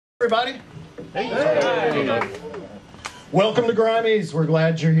Everybody. Hey. Welcome to Grimeys. We're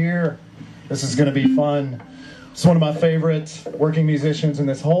glad you're here. This is going to be fun. It's one of my favorite working musicians in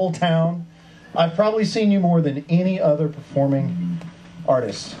this whole town. I've probably seen you more than any other performing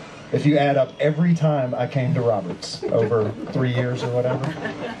artist, if you add up every time I came to Roberts over 3 years or whatever.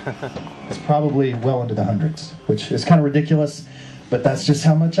 It's probably well into the hundreds, which is kind of ridiculous, but that's just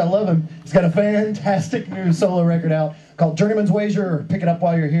how much I love him. He's got a fantastic new solo record out called Journeyman's Wager. Pick it up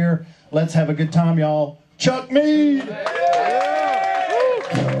while you're here. Let's have a good time, y'all. Chuck Mead! Well,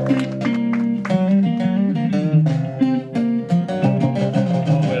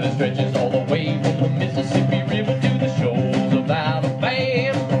 it stretches all the way from the Mississippi River to the shores of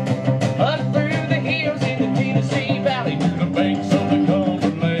Alabama, up through the hills in the Tennessee Valley to the banks of the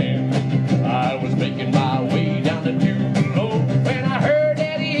Cumberland. I was making my way down to Tupelo when I heard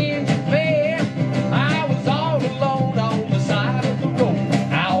that engine play. I was all alone on the side of the road,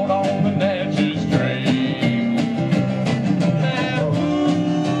 out on the Natchez Trail.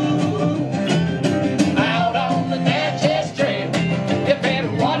 Out on the Natchez Trail, you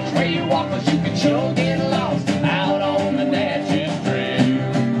better watch where you walk, 'cause you can sure get lost out on the Natchez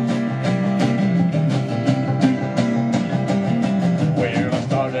Trail. Well, I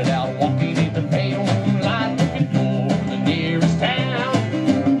started out walking in the pale moonlight, looking for the nearest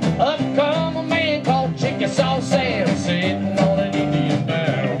town. Up come a man called Chickasaw Sam, sitting on an Indian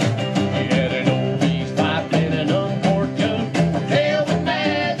mound. He had an old peace pipe and an uncorked jug, filled with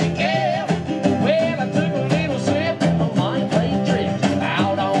magic ale. Well, I took a little sip and my mind played tricks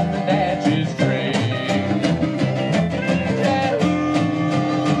out on the Natchez Trail. Yeah,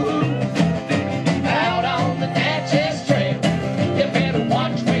 out on the Natchez Trail, you better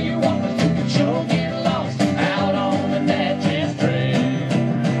watch where you walk, 'cause you can sure get lost out on the Natchez Trail.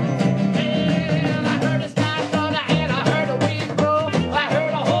 And I heard a sky thunder and I heard a wind blow. I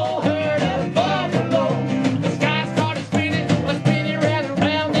heard a whole herd of buffalo. The sky started spinning round and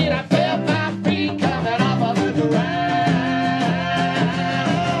round, and I felt my feet coming off of the ground.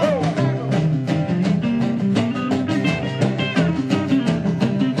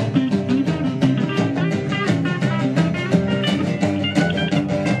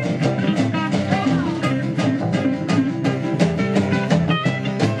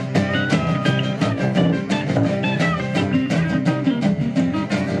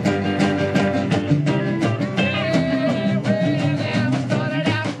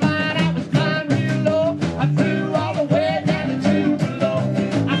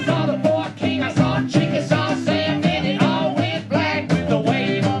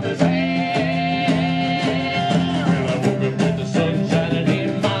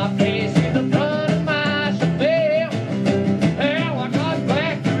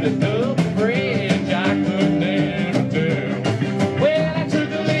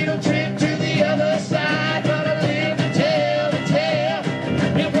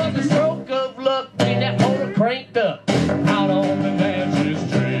 Cranked up out on the Natchez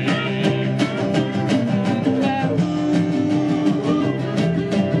Trail.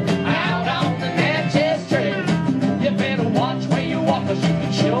 Out on the Natchez Trail, you better watch where you walk, 'cause you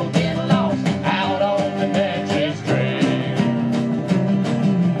can sure get lost out on the Natchez Trail.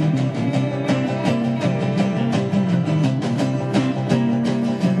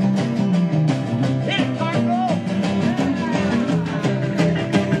 Hit it, Cargo!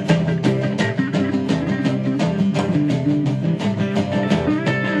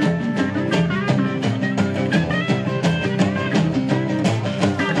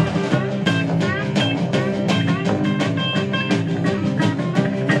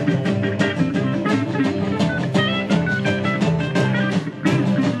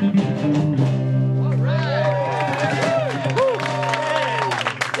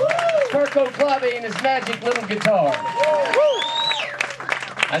 Kirko Clubby and his magic little guitar.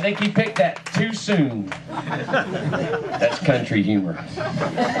 I think he picked that too soon. That's country humor.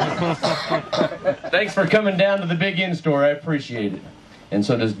 Thanks for coming down to the Big Inn store. I appreciate it. And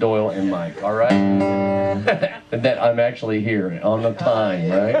so does Doyle and Mike, all right? And that I'm actually here on the time,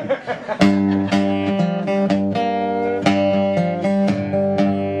 right?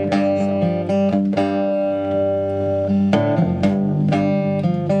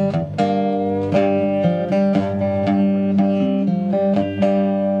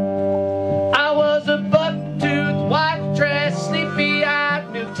 I was a buck-toothed, white-dressed,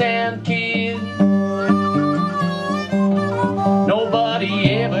 sleepy-eyed Newtown kid.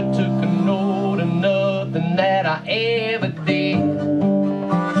 Nobody ever took a note of nothing that I ever did.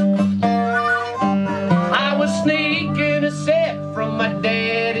 I was sneaking a set from my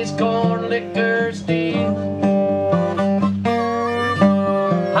daddy's corn liquor stand.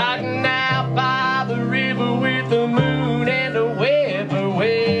 I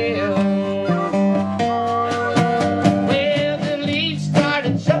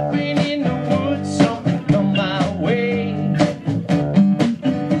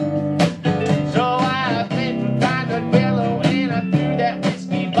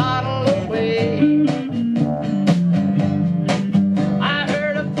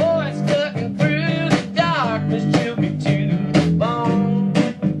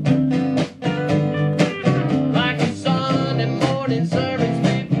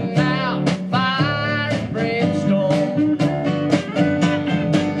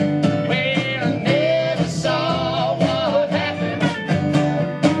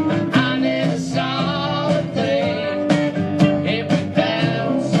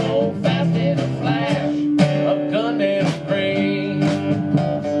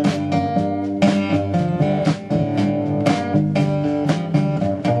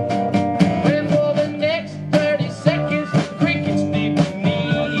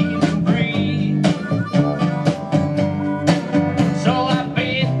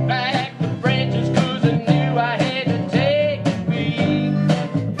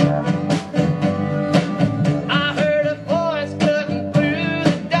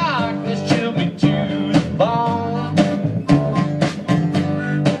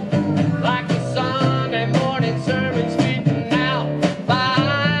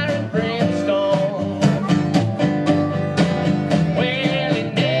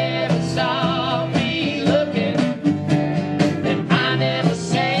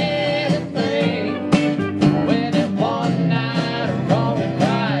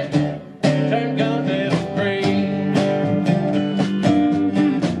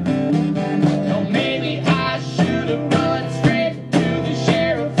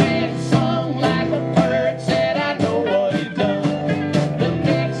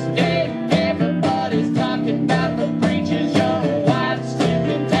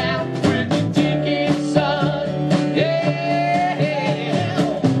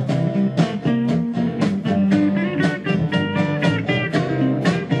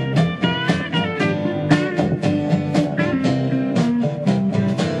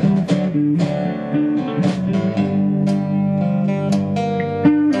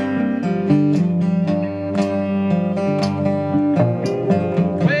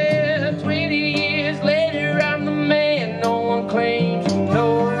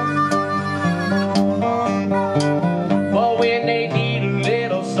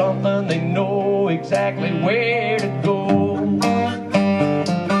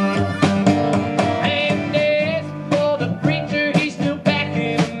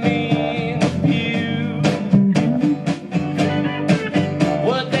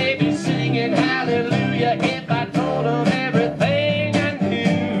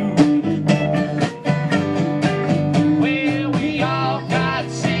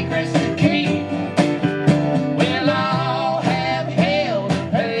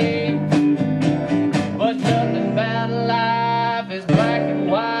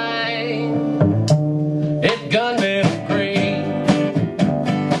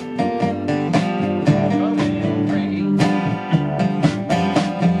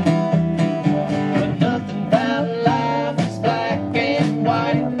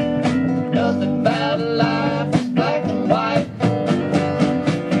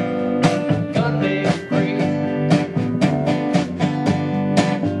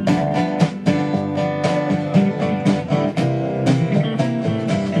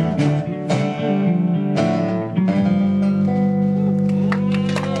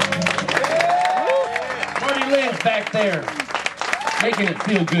there, making it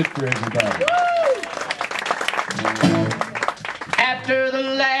feel good for everybody. After the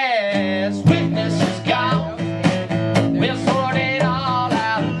last witness is gone, we'll sort it all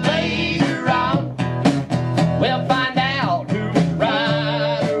out later on. We'll find out who was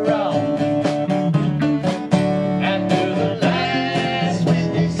right or wrong. After the last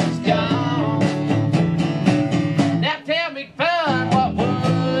witness is gone. Now tell me, fun, what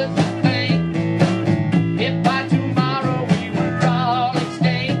was the thing? If by tomorrow we were all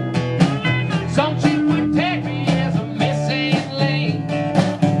extinct, some chick would tag me as a missing link.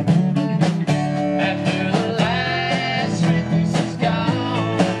 After the last witness is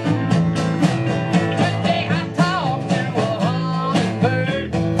gone. One day I talked to a hummingbird.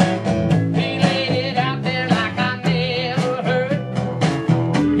 He laid it out there like I never heard.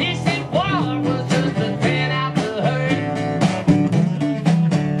 He said war was just a thin out the herd.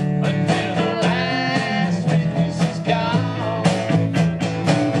 Until the last witness is gone.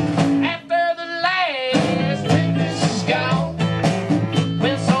 After the last witness is gone,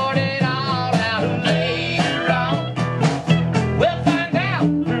 we'll sort it all out later on. We'll find out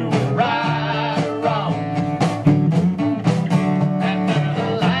who was right or wrong. After the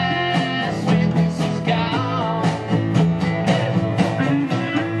last witness is gone.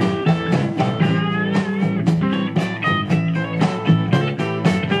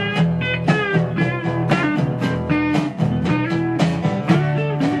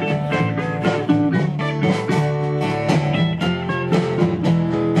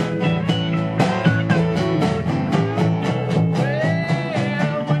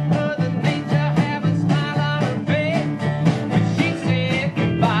 Well, would Mother Nature have a smile on her face when she said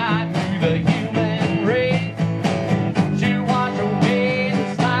goodbye to the human race? She'll wash away the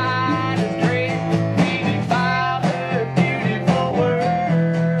slightest trace leaving by her beautiful world.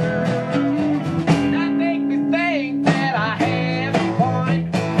 That makes me think that I have a point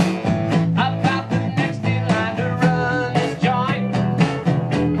about the next in line to run this joint.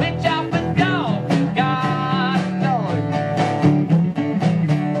 Which of the dogs has got annoyed?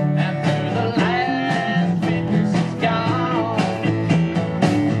 After the last witness is gone.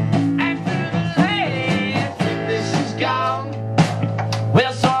 After the last witness is gone,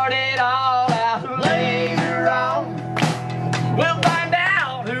 we'll sort it all out later on. We'll find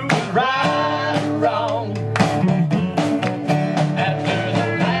out who was right or wrong. After the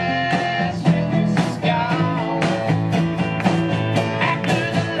last witness is gone. After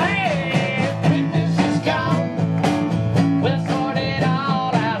the last witness is gone, we'll sort it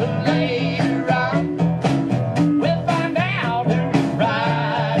all out later on. We'll find out who was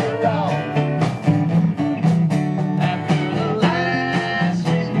right or wrong. After the last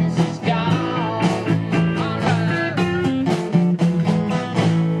witness is gone. All right.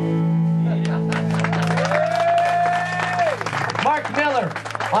 Mark Miller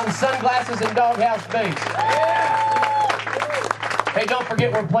on sunglasses and doghouse bass. Hey, don't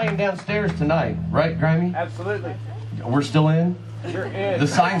forget we're playing downstairs tonight, right, Grimey? Absolutely. We're still in? You're in. The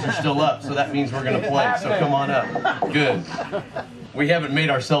signs are still up, so that means we're going to play. So come on up. Good. We haven't made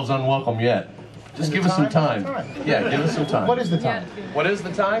ourselves unwelcome yet. Just give us some time. Yeah, give us some time. What is the time? What is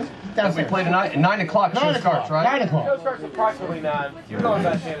the time? That we Downstairs. play tonight? 9 o'clock show 9 starts, o'clock. right? 9 Show o'clock. starts approximately 9. You're going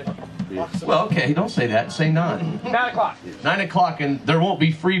back, Shannon. Well, okay, don't say that. Say 9. 9 o'clock. 9 o'clock, and there won't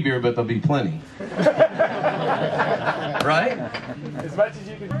be free beer, but there'll be plenty. Right? As much as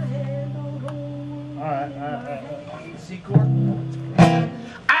you can. All right. C chord.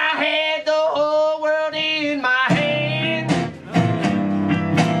 I had the whole world in my hand.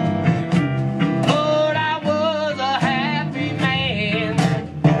 Lord, I was a happy man.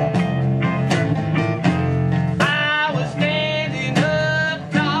 I was standing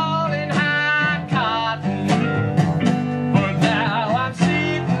up tall and high cotton, but now I'm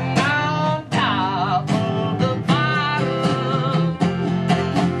sitting on top of the bottom.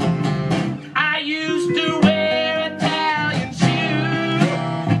 I used to wear Italian shoes.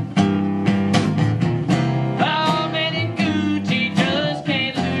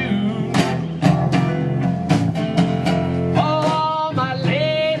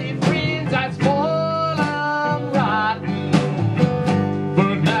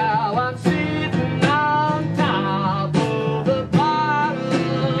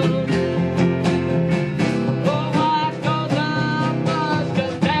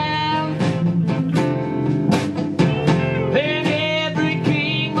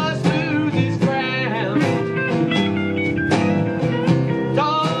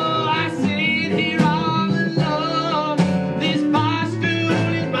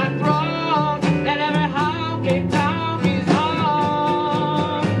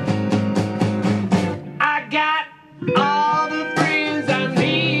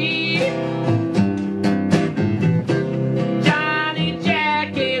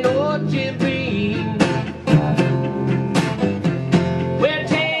 Jim Beam. Well,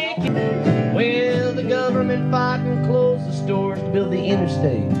 take it. Well, the government fought and closed the stores to build the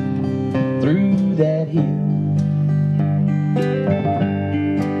interstate through that hill.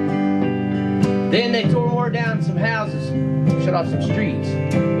 Then they tore down some houses, shut off some streets,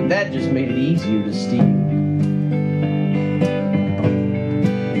 but that just made it easier to steal.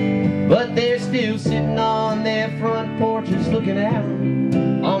 But they're still sitting on their front porches looking out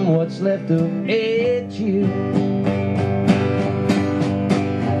on what's left of Edge Hill.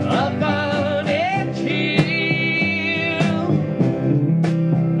 Up on Edge Hill,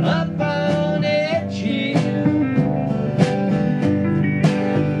 up on Edge Hill.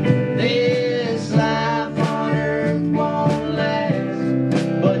 This life on earth won't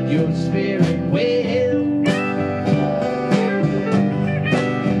last, but your spirit will.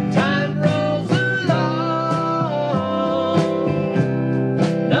 Time rolls along,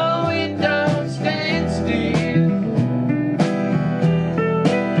 no, it don't stand still.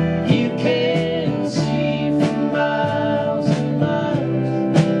 You can see for miles and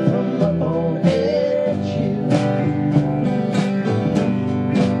miles from up on Edge Hill.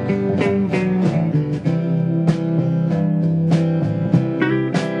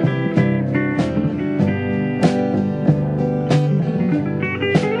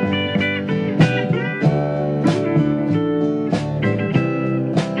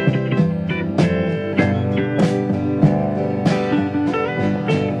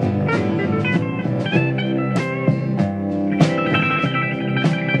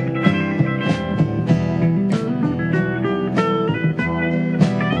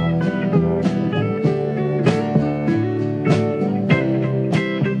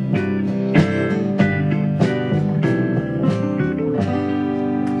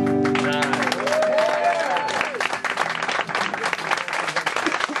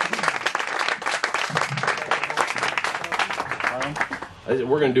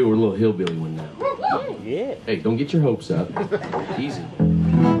 We're gonna do a little hillbilly one now. Yeah. Hey, don't get your hopes up. Easy.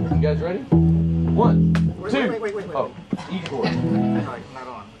 You guys ready? 1, 2. Wait. Oh, E chord. I'm not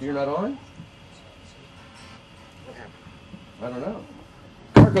on. You're not on? What happened? I don't know.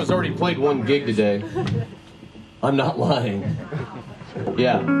 Carco's already played one gig today. I'm not lying.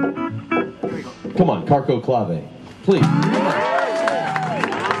 Yeah. Here we go. Come on, Carco Clave. Please.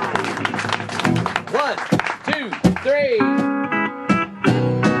 1, 2, 3.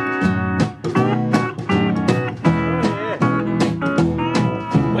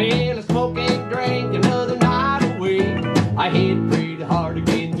 Well, I smoke and drank another night away. I hit pretty hard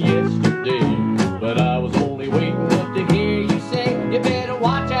again yesterday, but I was only waiting up to hear you say, you better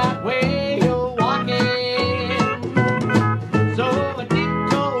watch out where you're walking. So I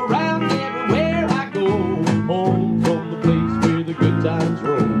tiptoe around everywhere I go, home from the place where the good times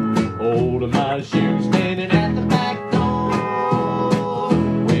roll, holding my shoes, standing at the back door.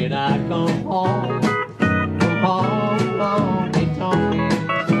 When I come home from home, they talking.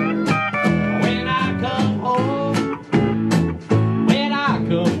 When I come home, when I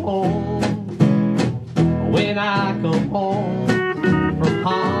come home, when I come home from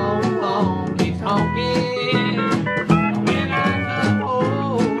home, he's honking. When I come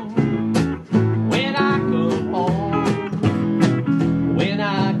home, when I come home, when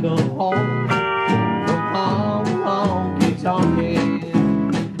I come home from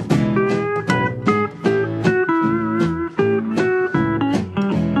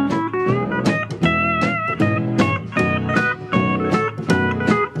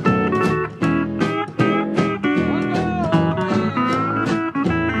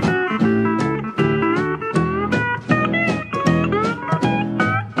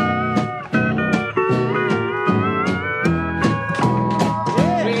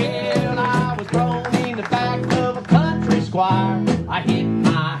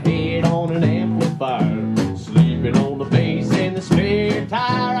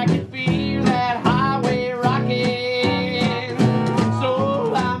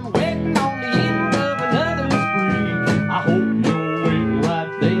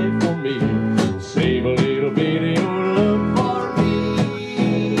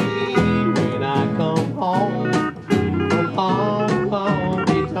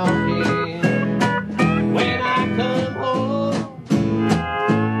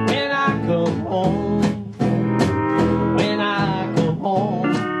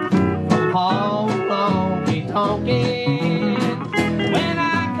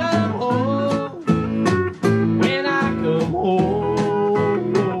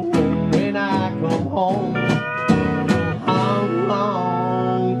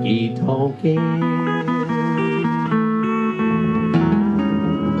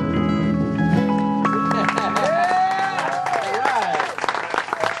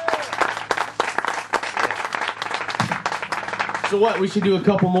So what? We should do a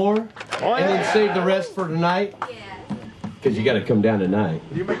couple more, and then save the rest for tonight. Because you got to come down tonight.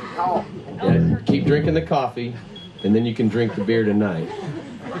 You make a call. Yeah, keep drinking the coffee, and then you can drink the beer tonight.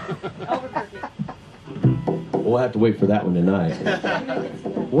 We'll have to wait for that one tonight.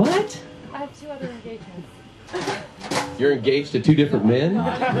 What? I have 2 other engagements. You're engaged to 2 different men?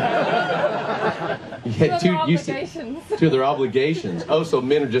 You had 2 obligations. 2 of their obligations. Oh, so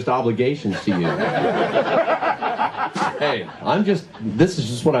men are just obligations to you. Hey, this is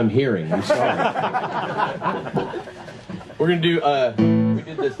just what I'm hearing. I'm sorry. We're gonna do, we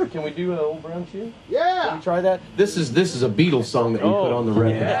did this, can we do an Old Brown Shoe? Yeah. Can we try that? This is a Beatles song that we put on the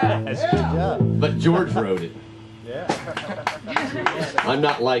record. Yeah. But George wrote it. Yeah. I'm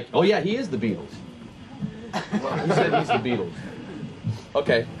not like, oh yeah, he is the Beatles. He said he's the Beatles.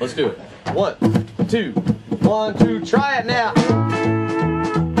 Okay, let's do it. 1, 2, 1, 2, try it now.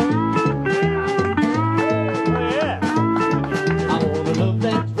 I want a love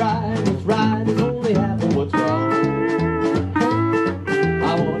that's right. What's right is only half of what's wrong.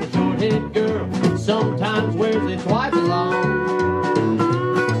 I want a short-haired girl who sometimes wears it twice as long.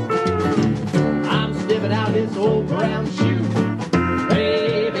 I'm stepping out this old brown shoe.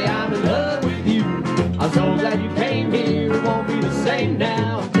 Baby, I'm in love with you. I'm so glad you came here. It won't be the same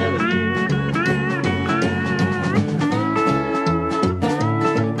now, I'm telling you.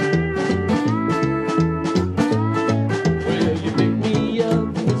 Well, you picked me up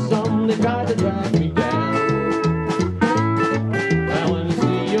with some that tried to drag me down. Well, when I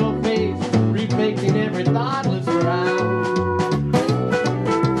see your face reflecting every thoughtless frown.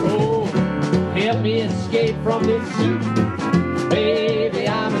 Oh, help me escape from this suit. Baby,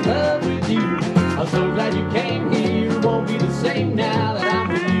 I'm in love with you. I'm so glad you came here. It won't be the same now that I'm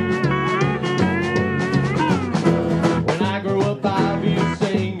with you. When I grow up, I'll be a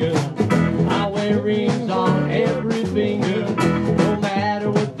singer. I'll wear rings on every finger. No matter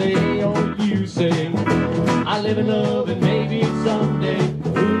what they or you sing. I live in love and maybe someday,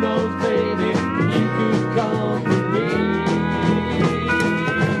 who knows, baby, you could come for me.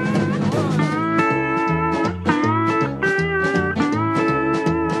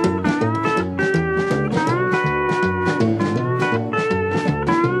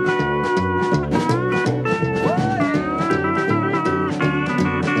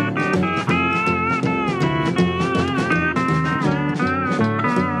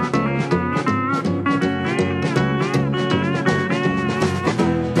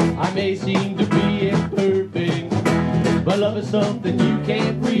 I may seem to be imperfect, but love is something you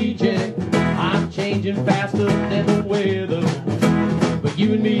can't reject. I'm changing faster than the weather, but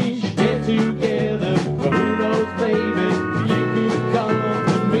you and me should get together. Well, who knows, baby, you could come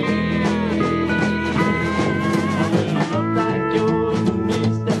for me. A little love like yours in the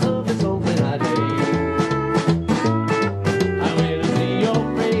midst of the something I need. I want to see your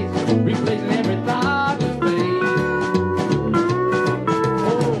face, replacing every thought with pain.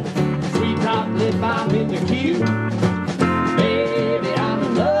 Sweet top lip, I'm in the queue. Baby, I'm in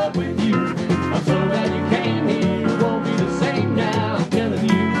love with you. I'm so glad you came here. It won't be the same now, I'm telling you.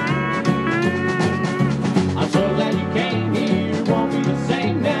 I'm so glad you came here. It won't be the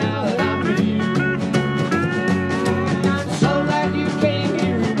same now that I'm with you. I'm so glad you came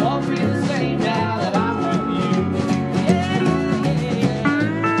here. It won't be the same now that I'm with you. Yeah, yeah, yeah.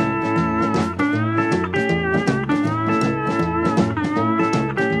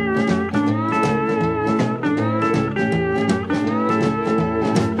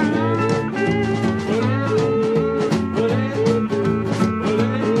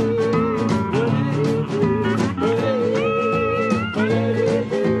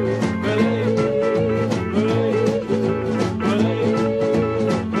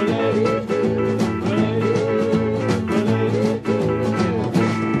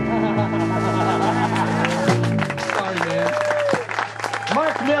 Sorry, man.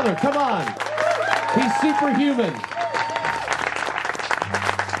 Mark Miller, come on. He's superhuman.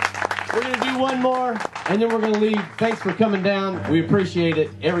 We're going to do one more, and then we're going to leave. Thanks for coming down. We appreciate it,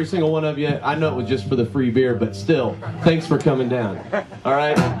 every single one of you. I know it was just for the free beer, but still, thanks for coming down. All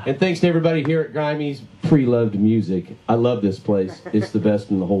right? And thanks to everybody here at Grimeys. Pre-loved music. I love this place. It's the best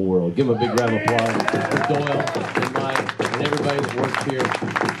in the whole world. Give them a big round of applause for Doyle and Mike and everybody that works here.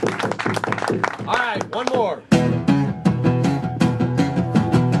 All right, one more.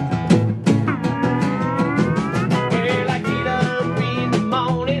 Well, I get up in the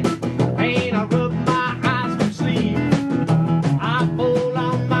morning and I rub my eyes from sleep. I pull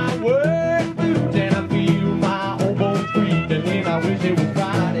on my work boots and I feel my whole bones creep. And then I wish it was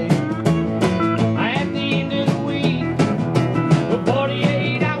Friday. At the end of the week, for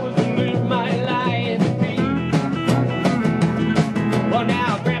 48 hours to live my life.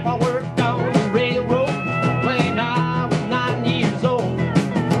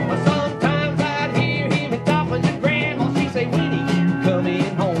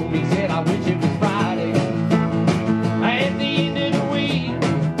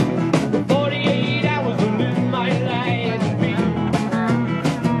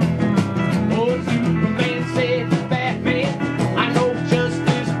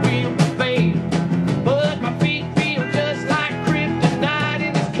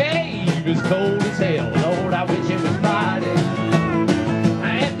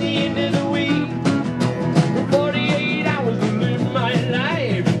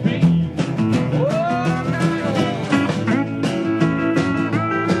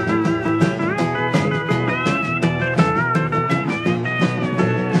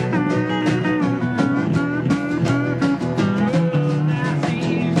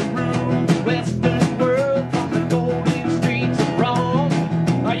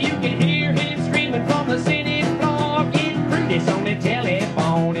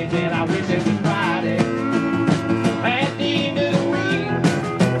 telephone. He said, I wish it was Friday. At the end of the week,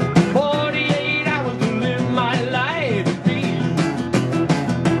 48 hours to live my life in peace.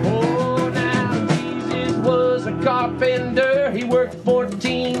 Oh, now Jesus was a carpenter. He worked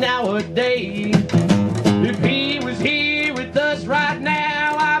 14-hour days. If he was here with us right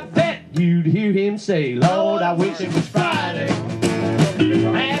now, I bet you'd hear him say, Lord, I wish it was Friday. At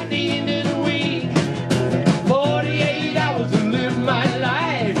the end of the week, 48 hours to live my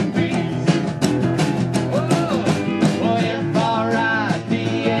life in peace. Oh,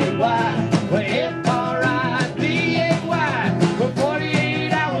 F-R-I-D-A-Y, F-R-I-D-A-Y, for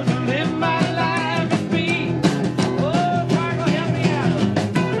 48 hours to live my life in peace. Oh, Marco, help me out.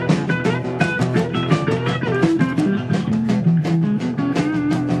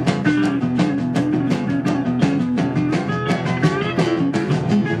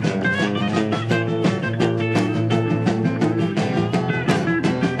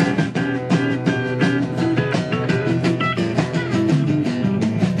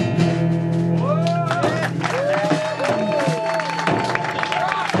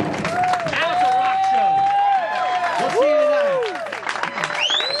 Now it's a rock show. We'll see you tonight.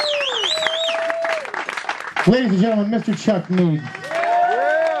 Ladies and gentlemen, Mr. Chuck Mead.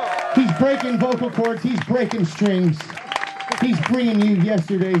 He's breaking vocal cords, he's breaking strings. He's bringing you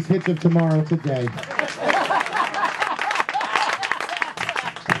yesterday's hits of tomorrow today.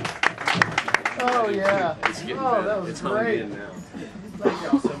 Oh, yeah. Oh, that was great. Thank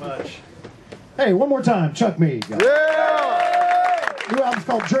y'all so much. Hey, one more time, Chuck Mead. New album's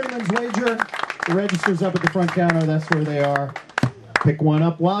called Journeyman's Wager. The register's up at the front counter. That's where they are. Pick one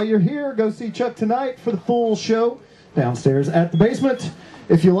up while you're here. Go see Chuck tonight for the full show downstairs at the basement.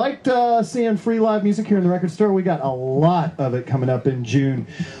 If you liked seeing free live music here in the record store, we got a lot of it coming up in June.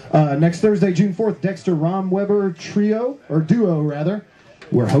 Next Thursday, June 4th, Dexter Romweber trio, or duo rather.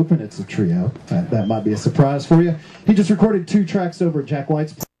 We're hoping it's a trio. That might be a surprise for you. He just recorded 2 tracks over at Jack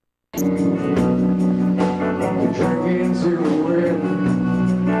White's. Drinking too wet,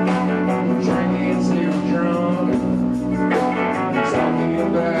 drinking too drunk, talking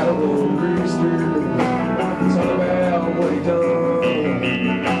about a rooster, talking about what he done.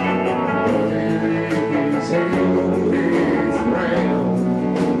 His hell is round.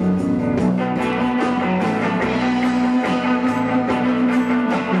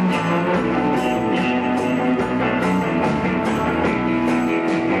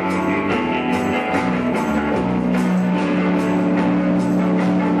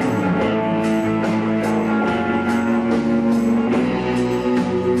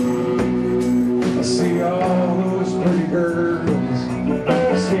 I see all those pretty girls,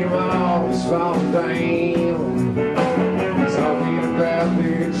 I see them always falling down, talking about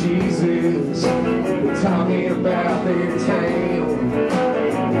their Jesus, talking about their town.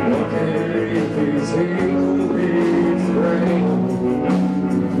 Wonder if his hell is round.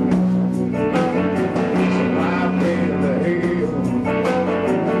 So I've been in the hell,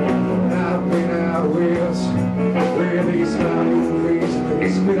 I've been out west, where they smile your face and they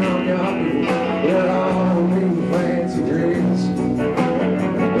spit on your feet. They're all new fancy dress.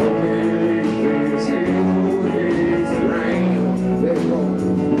 Don't care if it's hell, it's rain. Let's go.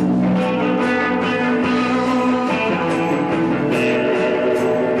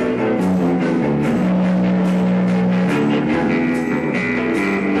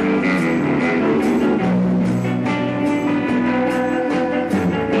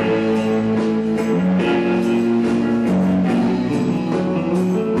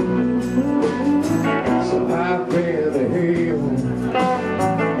 So I've been to hell,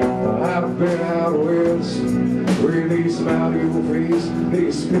 I've been out west, where they smile to your face,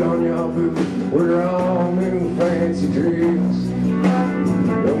 they spit on your boot, we're all new fancy dress.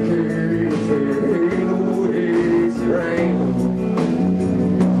 Don't care if they're hell, it's rain.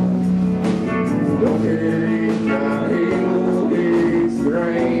 Don't care if my hell, it's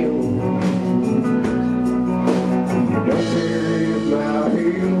rain. Don't care if my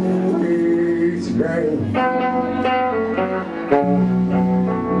hell, it's rain.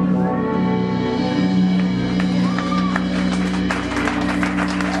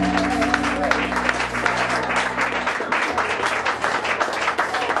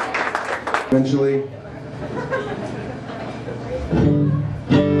 Eventually.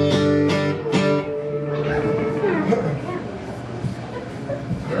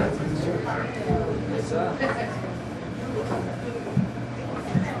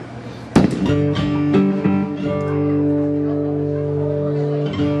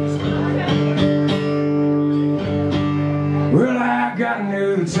 Well, I got a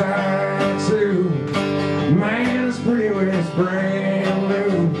new tattoo. Man, it's pretty when it's brand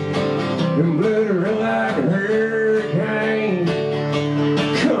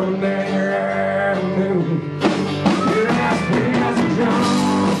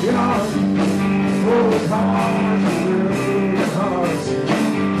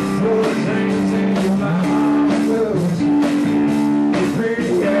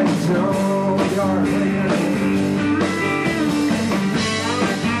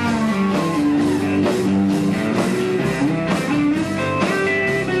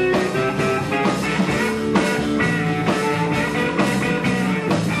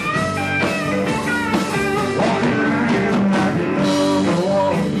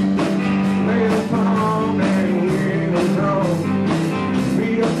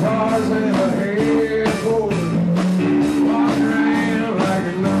guitars and a headboard, walking around like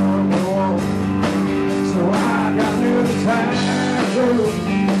a number one. So I got new tattoo,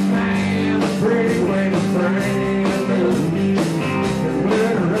 man, a pretty way to frame it. It's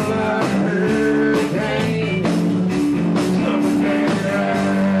literally like a hurricane coming down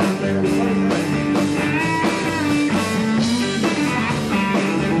around me.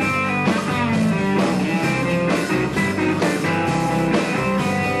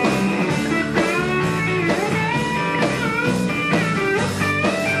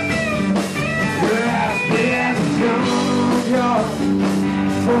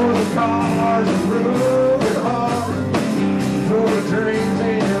 For the cars and broken hearts, for the dreams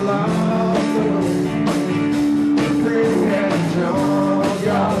in your lost love, pretty as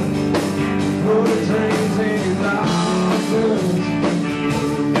junkyard. For the dreams in your lost love,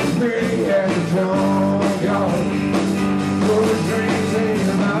 pretty as a junkyard. For the dreams in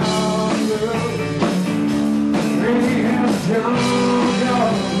your lost love, pretty as a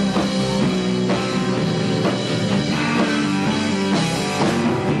junkyard.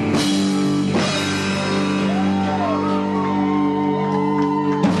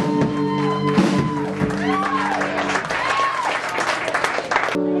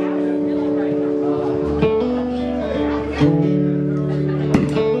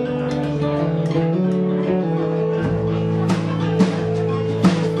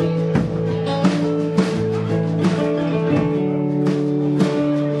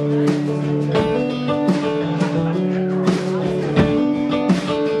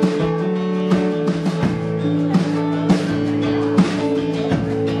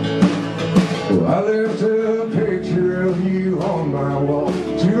 I left a picture of you on my wall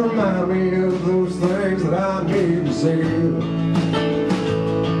to remind me of those things that I need to say. And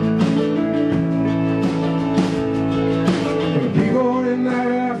the people in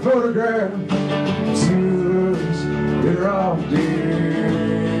that photograph, two of us, they're all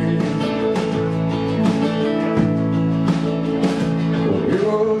dead. Well, it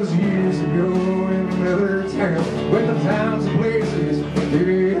was years ago in another town, when the towns and places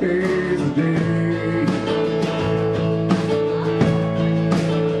is a day.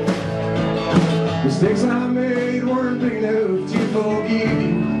 Mistakes I made weren't big enough to forgive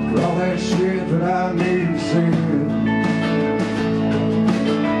you for all that shit that I made you say.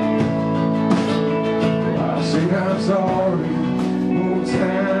 I say I'm sorry more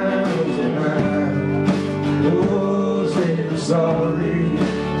times than I. Oh, say I'm sorry.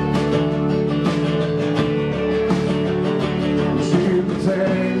 To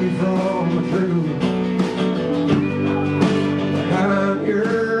protect me from the truth behind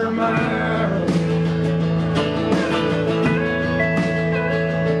your mind.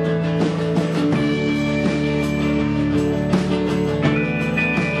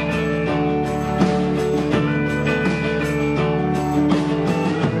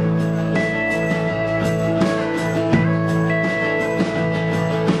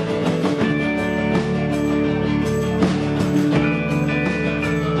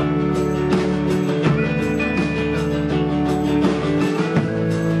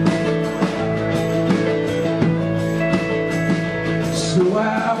 So I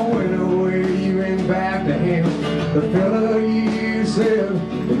went away, you went back to him, the fella you said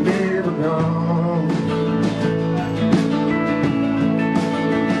would never come.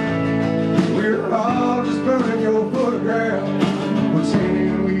 We were all just burning your photograph,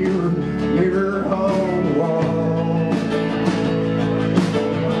 pretending we were never on the wall.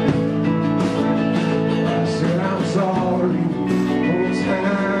 I said I'm sorry, more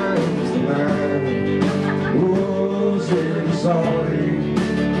times than I. Oh, say I'm sorry.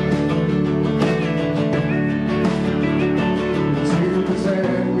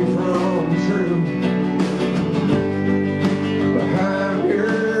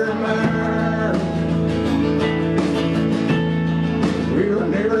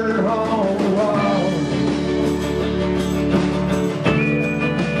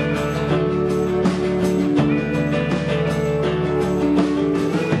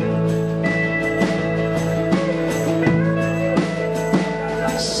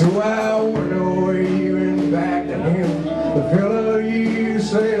 So I went away, you went back to him, the fella you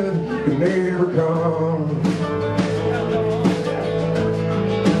said could never come.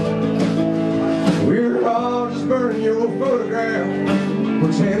 We were all just burning your photograph,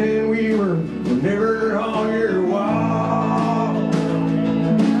 pretending we were never on your wall.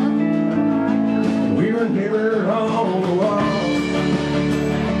 We were never on the wall.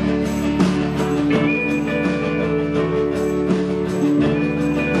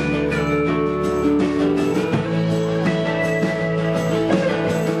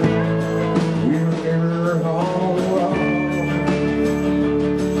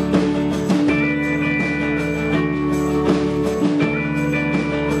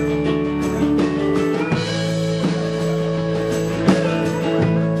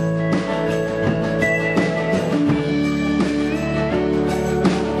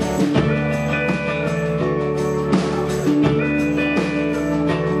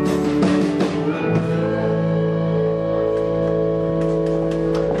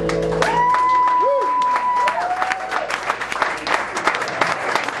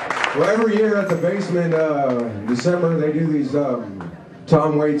 Well, every year at the basement, December, they do these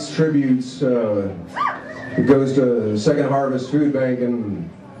Tom Waits tributes. It goes to Second Harvest Food Bank, and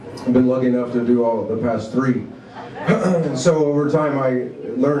I've been lucky enough to do all the past 3. And so over time, I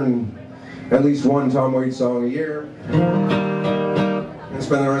learned at least one Tom Waits song a year, and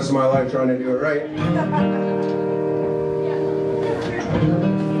spend the rest of my life trying to do it right.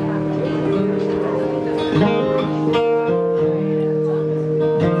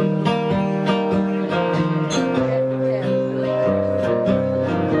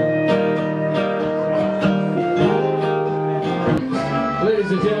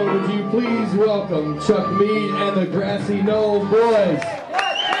 Ladies and gentlemen, would you please welcome Chuck Mead and the Grassy Knoll Boys.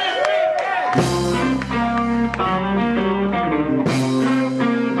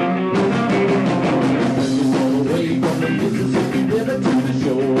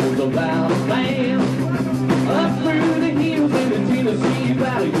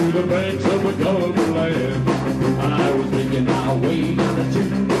 Banks of a Cumberland. I was making my way down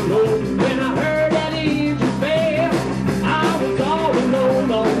the road when I heard that engine bell. I was all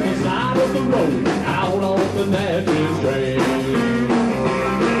alone on the side of the road, out on the Nashville trail.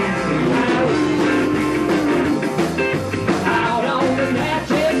 Out on the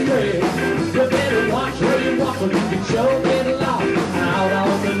Nashville trail, you better watch where you walk, or you can sure get lost. Out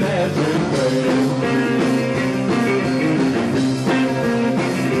on the Nashville trail.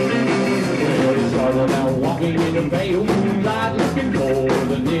 Walking in the pale moonlight, looking for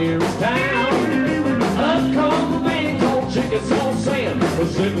the nearest town. Up come a man called Chicken Sauce Sam, was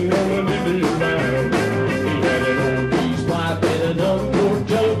sitting on an Indian mound. He had an old peace pipe and an uncorked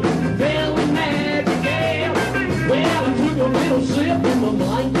jug, fell in magic gale. Well, I took a little sip and my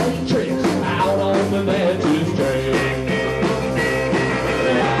mind played tricks out on the Natchez Trail.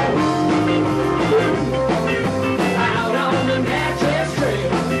 Out on the Natchez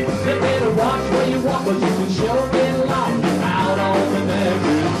Trail, you better watch where you walk, or you can sure get lost out on the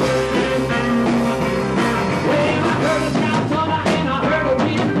Natchez Trail. Well, I heard a scout thunder and I heard a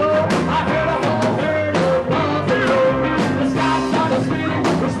wind blow. I heard a whole herd of buffalo. The scout thunder spinning,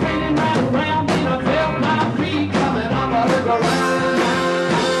 was spinning round and round, and I felt my feet coming up out of the ground.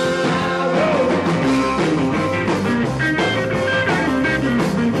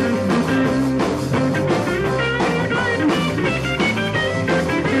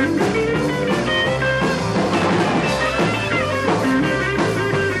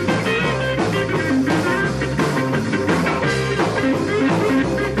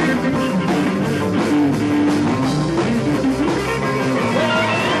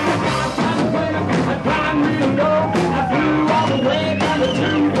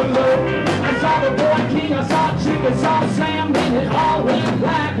 Chicken Sauce Sam, and it all went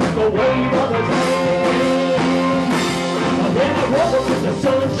black with the wave of his hand. Then I woke up with the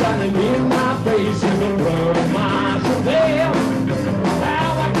sun shining in my face and the run of my Chevelle.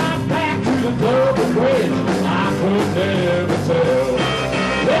 How I got back to the double bridge, I could never tell.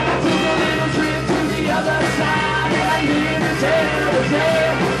 Then I took a little trip to the other side, and I nearly tell the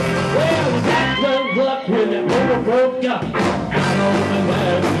tale. Well, was that the luck when that motor broke up out on the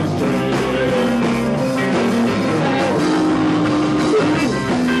Natchez Trail?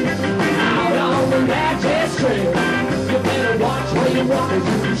 Natchez Trail, you better watch where you walk, or you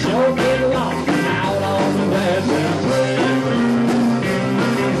can sure get lost out on the Natchez Trail.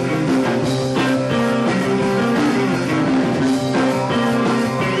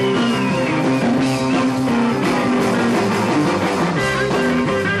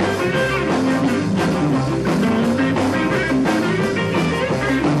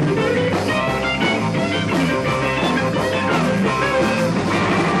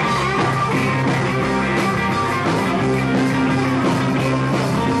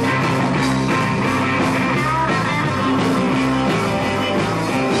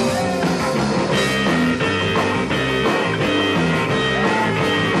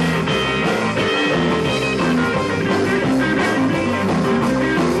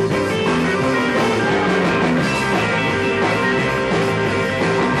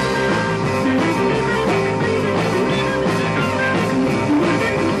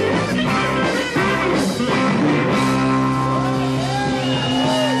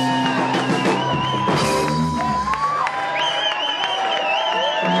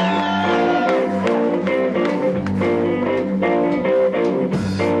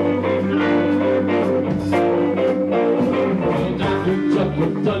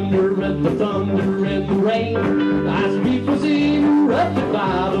 Thunder and the thunder and the rain, I speak was interrupted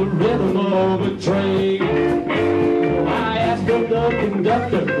by the rhythm of a train. I asked of the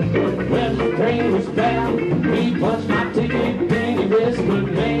conductor where the train was bound. He punched my ticket, and he this but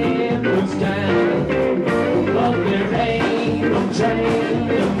Memphis town. But there ain't no train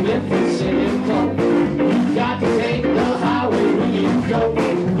to Memphis anymore. You got to take the highway when you go.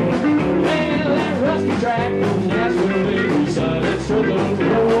 Man, that rusty track from Nashville, baby, son, it's for the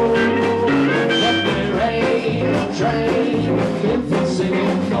road. But there ain't no train to Memphis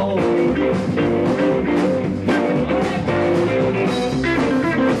anymore.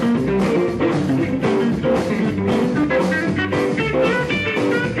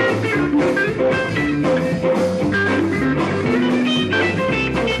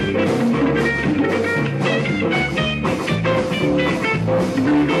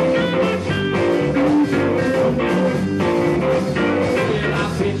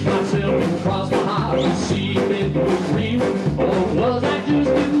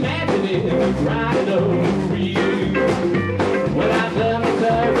 Riding over you. When I done the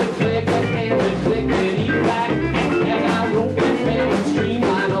curve and click and click and eat back, and I rope and fell and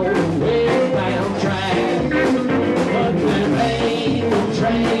streamline on the westbound track. But there ain't no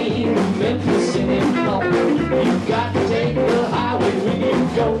train to Memphis anymore. You got to take the highway when you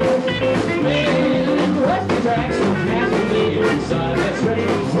go. Man, them rusty tracks from Nashville inside that's ready to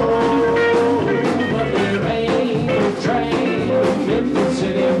roll. But there ain't no train to Memphis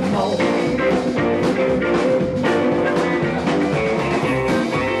anymore.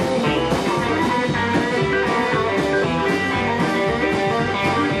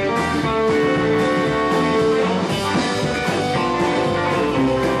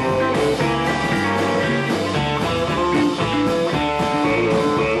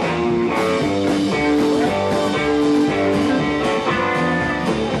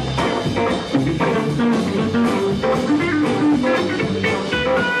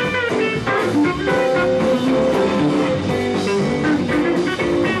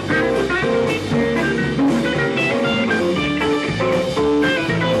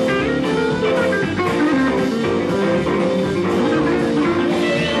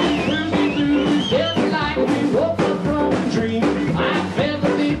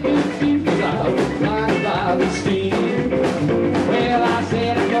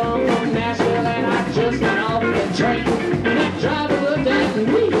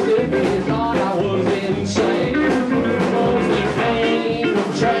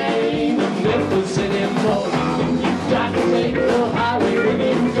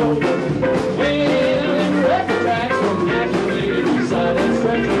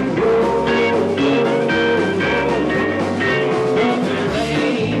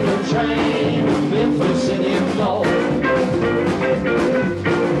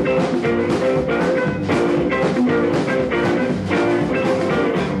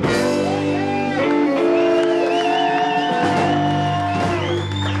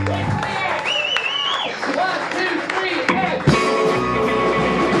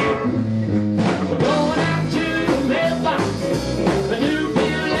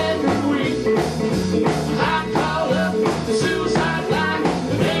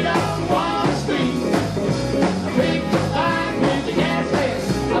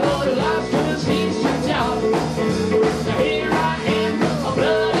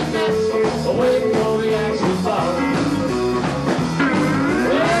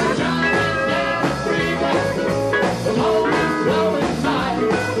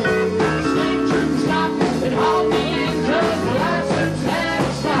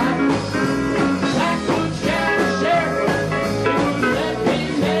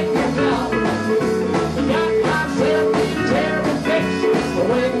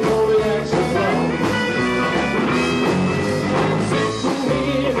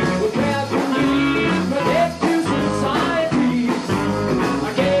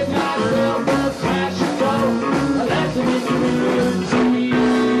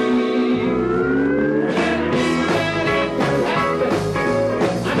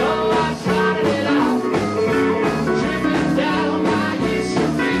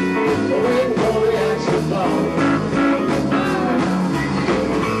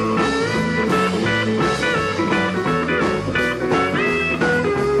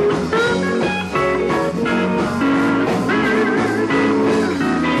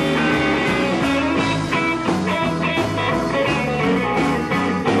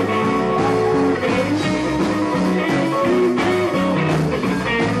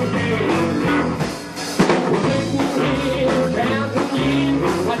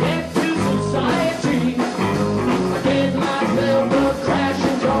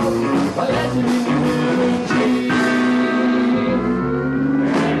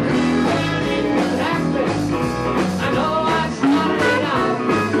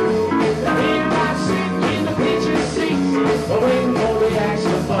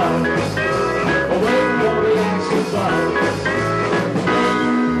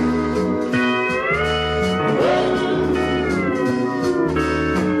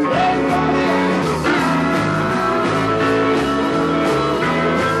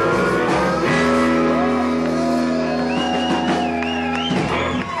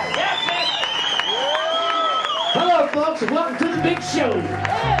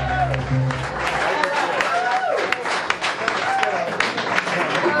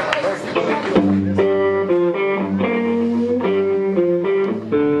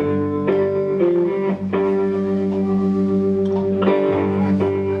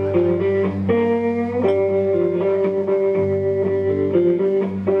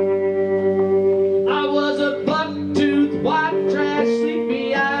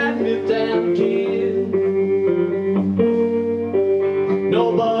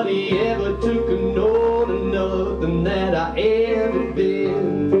 took a note of nothing that I ever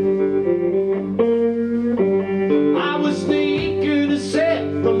been. I was sneaking a set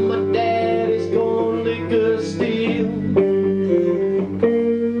from my daddy's corn liquor steal,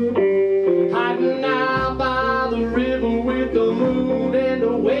 hiding out by the river with the moon and the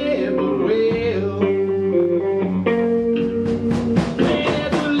whippoorwill.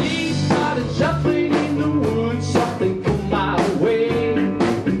 When the leaves started shuffling in the woods, something come my way.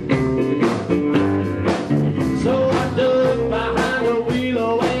 So I dug behind a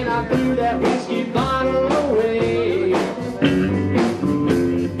willow and I threw that whiskey bottle away.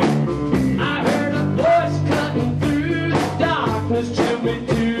 I heard a voice cutting through the darkness, chilled me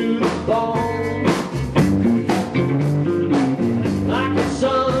to the bone. Like the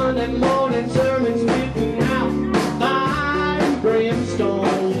Sunday morning sermon spitting out fire and brimstone.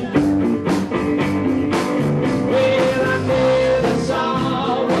 Well, I never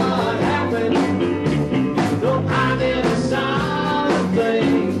saw what happened. No, I never saw a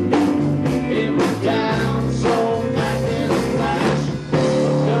thing. It was down so fast in a flash of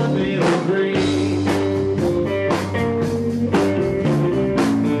gunmetal green.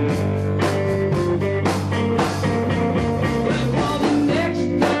 But for the next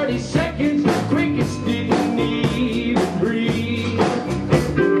 30 seconds, the crickets didn't need to breathe.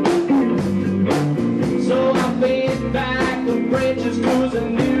 So I bent back the branches 'cause I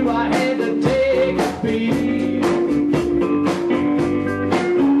knew I had to take a peek.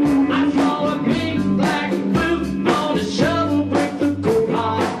 I saw a big black boot on a shovel break the cold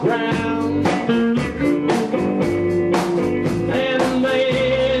hard ground, and a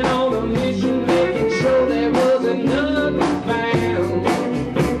man on a mission making sure there wasn't nothing found.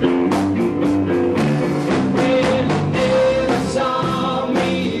 Well, you never saw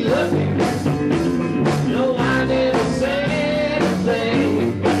me looking. No, I never said a thing.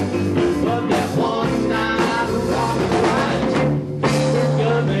 But that one night of rock and white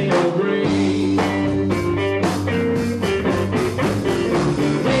gunmetal green.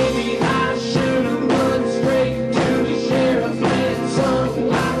 Maybe I should have run straight to the sheriff and sung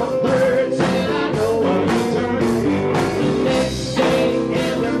like a bird said I know a return. The next day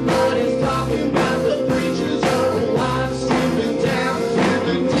everybody's talking about the preacher's own wife stripping down to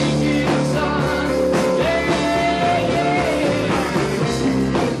the deacon's son. Yeah, yeah.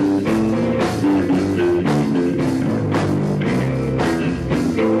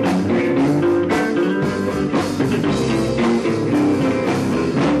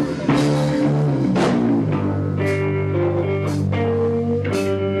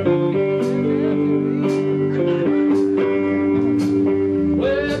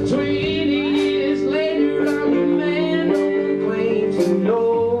 Well, 20 years later, I'm the man no one claims to know.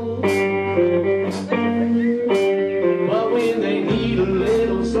 But when they need a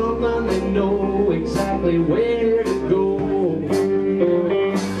little something, they know exactly where to go.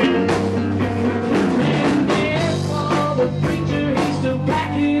 And then for the preacher, he's still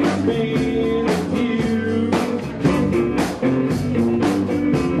packing a bin of pew.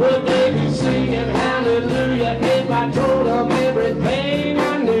 Well, they be singing hallelujah if I told them everything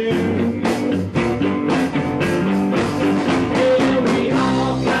I knew. Yeah, we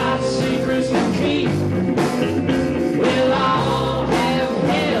all got secrets to keep. We'll all have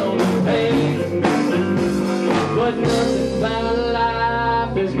hell to pay. But nothing about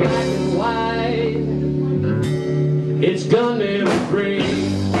life is black and white. It's gunmetal green.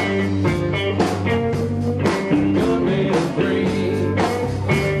 Gunmetal green.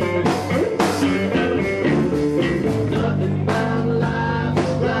 Nothing about life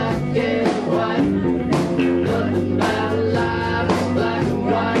is black and white. Nothing about life is black and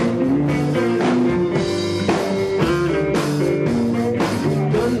white.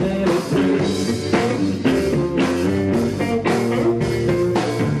 Gunmetal green.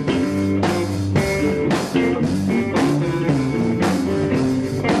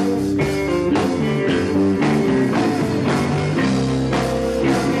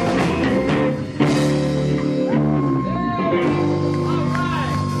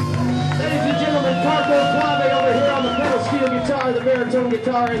 Ladies and gentlemen, Carco Suave over here on the pedal steel guitar, the baritone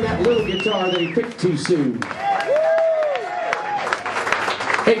guitar, and that little guitar that he picked too soon.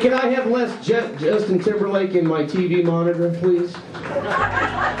 Hey, can I have less Justin Timberlake in my TV monitor, please?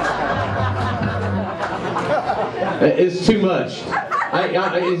 It's too much.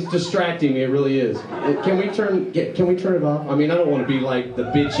 It's distracting me. It really is. Can we turn it off? I mean, I don't want to be like the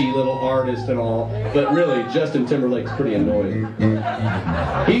bitchy little artist and all, but really, Justin Timberlake's pretty annoying.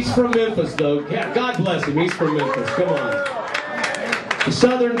 He's from Memphis, though. Yeah, God bless him. He's from Memphis. Come on,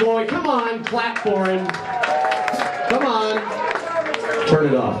 Southern boy. Come on, clap for him. Come on. Turn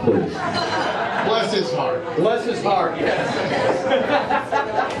it off, please. Bless his heart. Bless his heart, yes.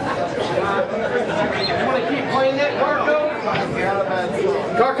 You want to keep playing that, Carco?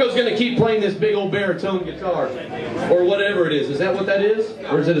 Carco's going to keep playing this big old baritone guitar. Or whatever it is. Is that what that is?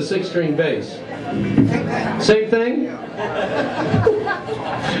 Or is it a 6-string bass? Same thing?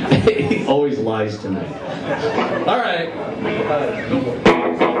 He always lies to me. All right.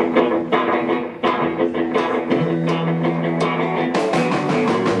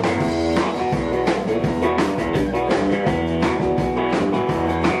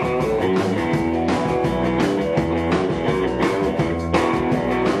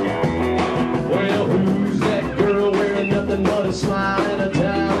 Well, who's that girl wearing nothing but a smile and a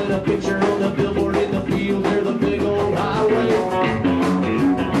towel and a picture on the billboard in the field near the big old highway?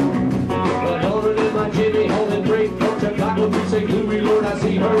 But on it in my Jimmy holding great from Chicago to St. Louis, Lord, I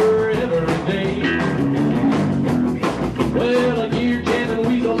see her every day. Well, a gear jamming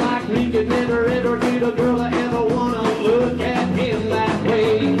weasel like me could never ever get a girl I ever wanna look at him that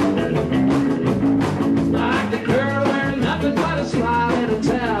way. Like the girl wearing nothing but a smile and a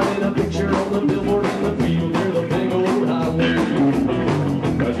towel and a picture on the billboard in the field near the big old highway.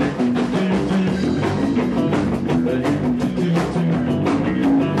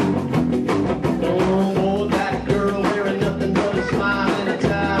 Oh, boy, that girl wearing nothing but a smile and a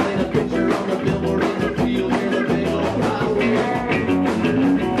towel and a picture on the billboard in the field near the big old highway.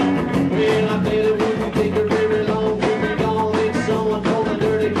 Well, I bet it wouldn't take her very long to be gone if someone told a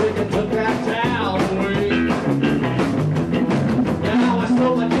dirty trick and took that towel away. Now I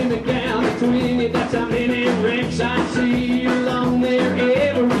slow my gimmick down between me, that's how many wrecks I see along there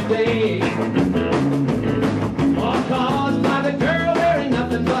every day. All caused by the girl wearing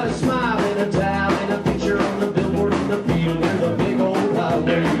nothing but a smile and a towel and a picture on the billboard in the field near the big old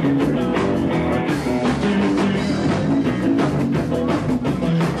highway.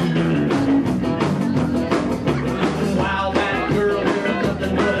 Wow, that girl wearing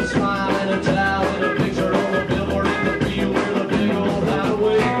nothing but a smile and a towel and a picture on the billboard in the field near the big old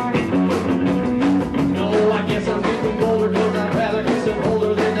highway. No, I guess I'm getting bolder because I'd rather kiss and hold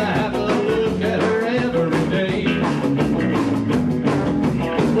her than to have to look at her every day.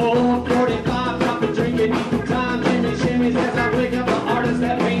 4:45, drop a drink and eat the time. Jimmy shimmies as I wake up the artist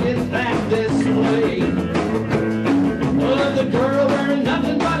that painted that this way. Well, the girl wearing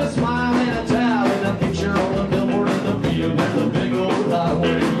nothing but a smile and a towel and a picture on the billboard in the field near the big old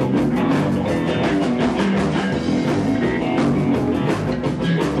highway.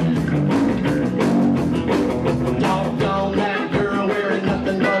 Doggone that girl wearing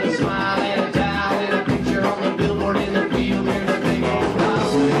nothing but a smile and a towel and a picture on the billboard in the field near the big old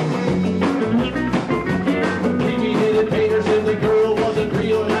highway. Creepy headed painters and the girl wasn't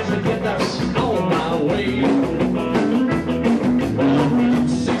real and I should get that on my way. Well, Route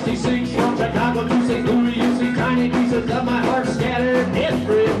 66 from Chicago to St. Louis, you see tiny pieces of my heart scattered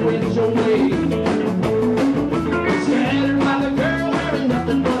every which way. Scattered by the girl wearing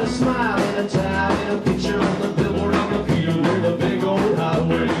nothing but a smile and a towel and a picture on the billboard on the field near the big old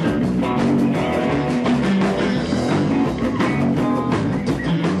highway.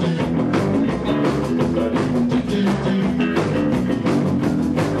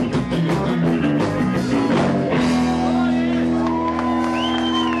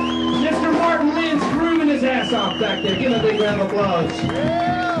 Mr. Martin Lynn's grooving his ass off back there. Give him a big round of applause.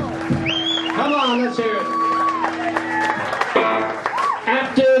 Come on, let's hear it.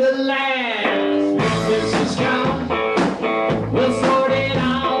 After the last witness is gone, we'll sort it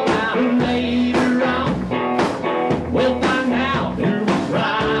all out later on. We'll find out who was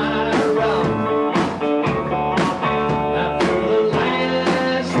right or wrong. After the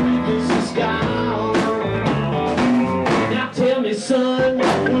last witness is gone. Now tell me, son,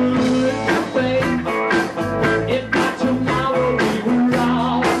 what would you think if by tomorrow we were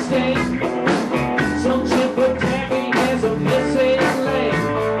all staying? Some ship would tag me as a missing link.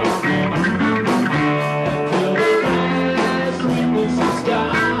 Until the last witness is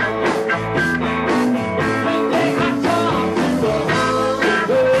gone. One day I talked to a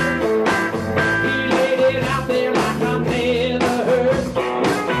hummingbird. He laid it out there like I've never heard.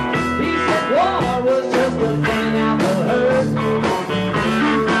 He said war was just a thing out the herd.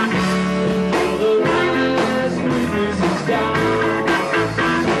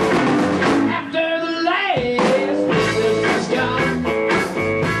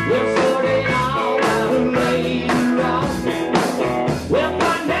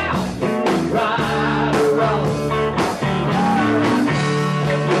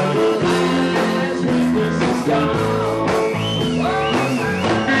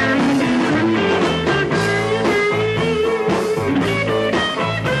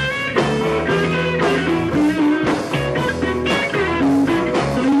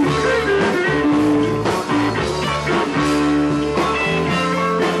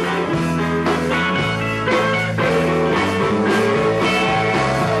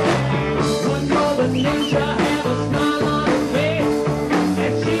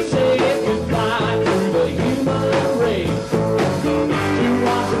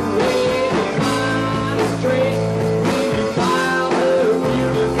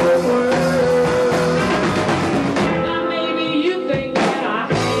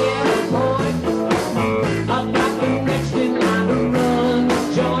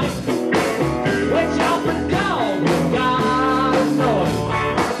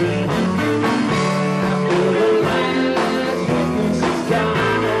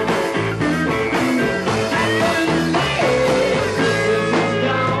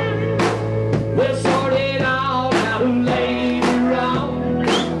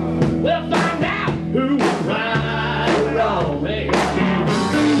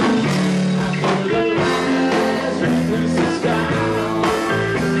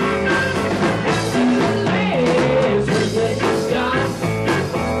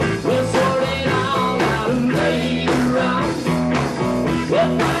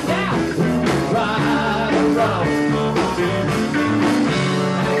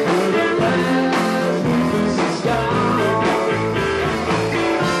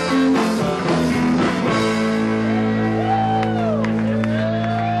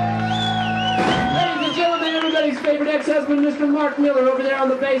 with Mr. Mark Miller over there on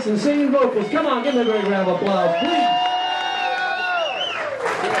the bass and singing vocals. Come on, give him a great round of applause, please.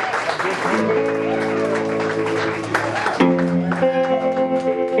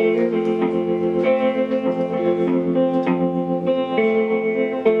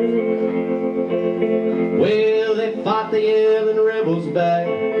 Well, they fought the yelling rebels back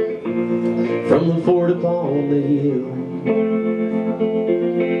from the fort upon the hill.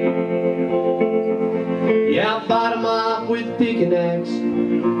 Yeah, I fought 'em off with pick and axe.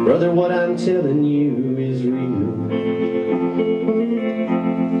 Brother, what I'm telling you is real.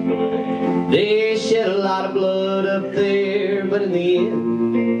 They shed a lot of blood up there, but in the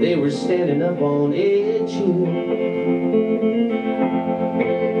end, they were standing up on Edge Hill.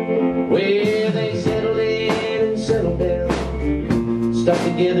 Where they settled in and settled down, stuck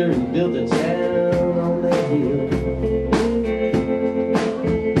together and built a town on that hill.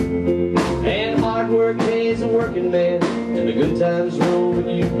 And hard work pays a working man, and the good times roll when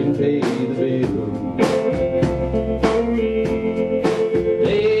you can pay the bill.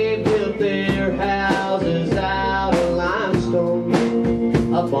 They built their houses out of limestone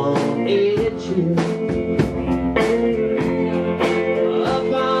up on Edge Hill.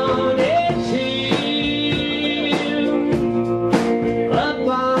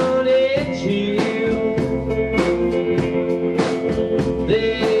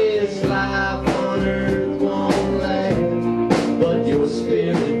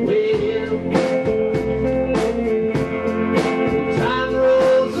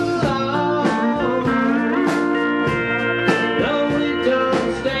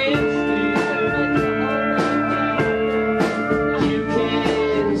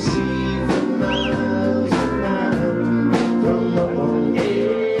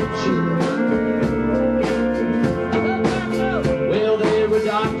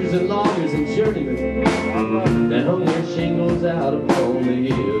 And loggers and journeymen that hung their shingles out upon the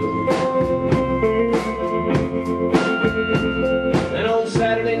hill. And on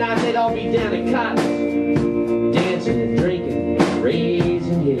Saturday night they'd all be down at Cotton, dancing and drinking,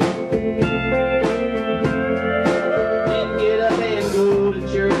 raising hell. They'd get up and go to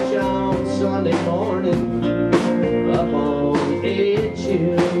church on Sunday morning up on Edge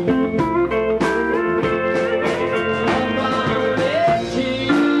Hill.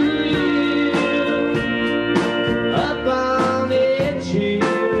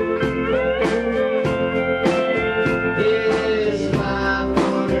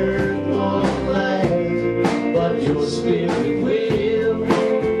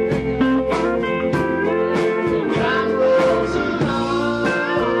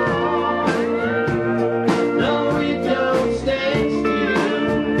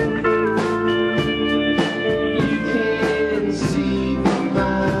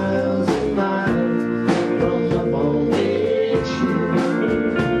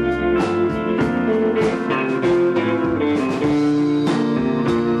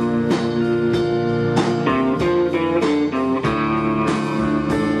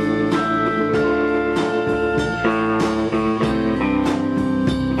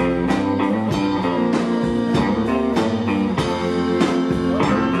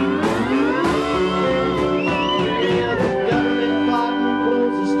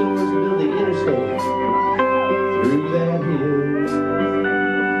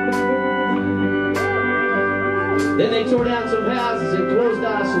 Then they tore down some houses and closed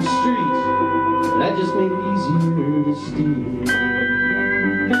off some streets. That just made it easier to steal.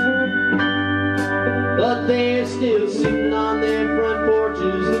 But they're still sitting on their front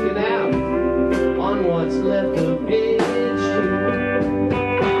porches looking out on what's left of Edge Hill.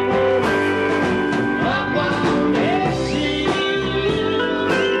 Up on Edge Hill,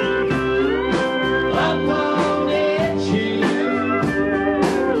 up on Edge Hill.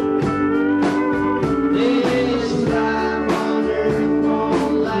 This life on earth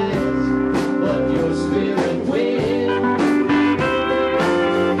won't last, but your spirit will.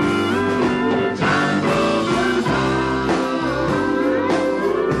 Time rolls on.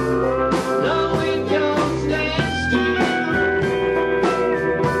 No, it don't stand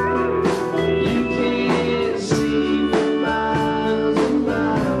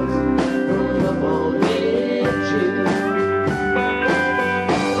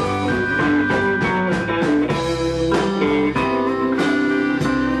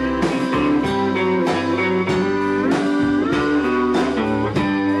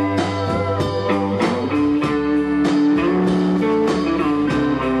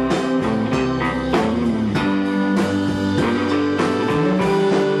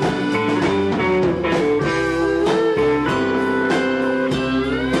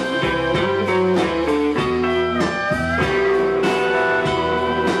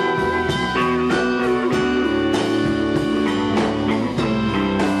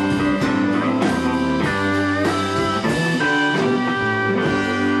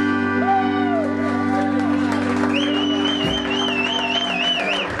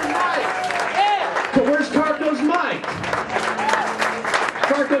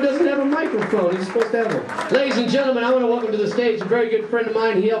Carco doesn't have a microphone. He's supposed to have one. Ladies and gentlemen, I want to welcome to the stage a very good friend of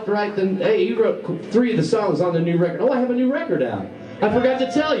mine. He helped write he wrote 3 of the songs on the new record. Oh, I have a new record out. I forgot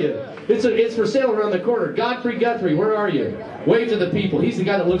to tell you. It's for sale around the corner. Godfrey Guthrie, where are you? Wave to the people. He's the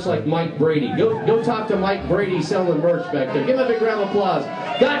guy that looks like Mike Brady. Go talk to Mike Brady selling merch back there. Give him a big round of applause.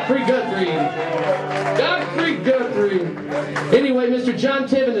 Godfrey Guthrie. Godfrey Guthrie. Anyway, Mr. John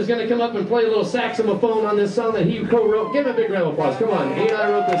Tiven is going to come up and play a little saxophone on this song that he co-wrote. Give him a big round of applause. Come on. He and I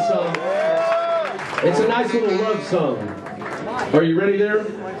wrote this song. It's a nice little love song. Are you ready there?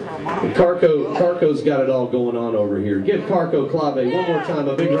 Carco's got it all going on over here. Give Carco Clave one more time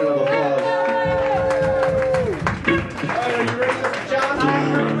a big round of applause. Are you ready, Mr. John?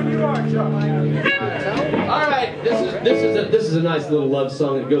 I'm ready when you are, John. All right, this is a nice little love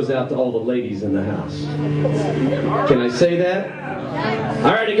song that goes out to all the ladies in the house. Can I say that?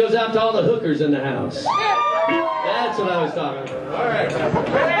 All right, it goes out to all the hookers in the house. That's what I was talking about. All right.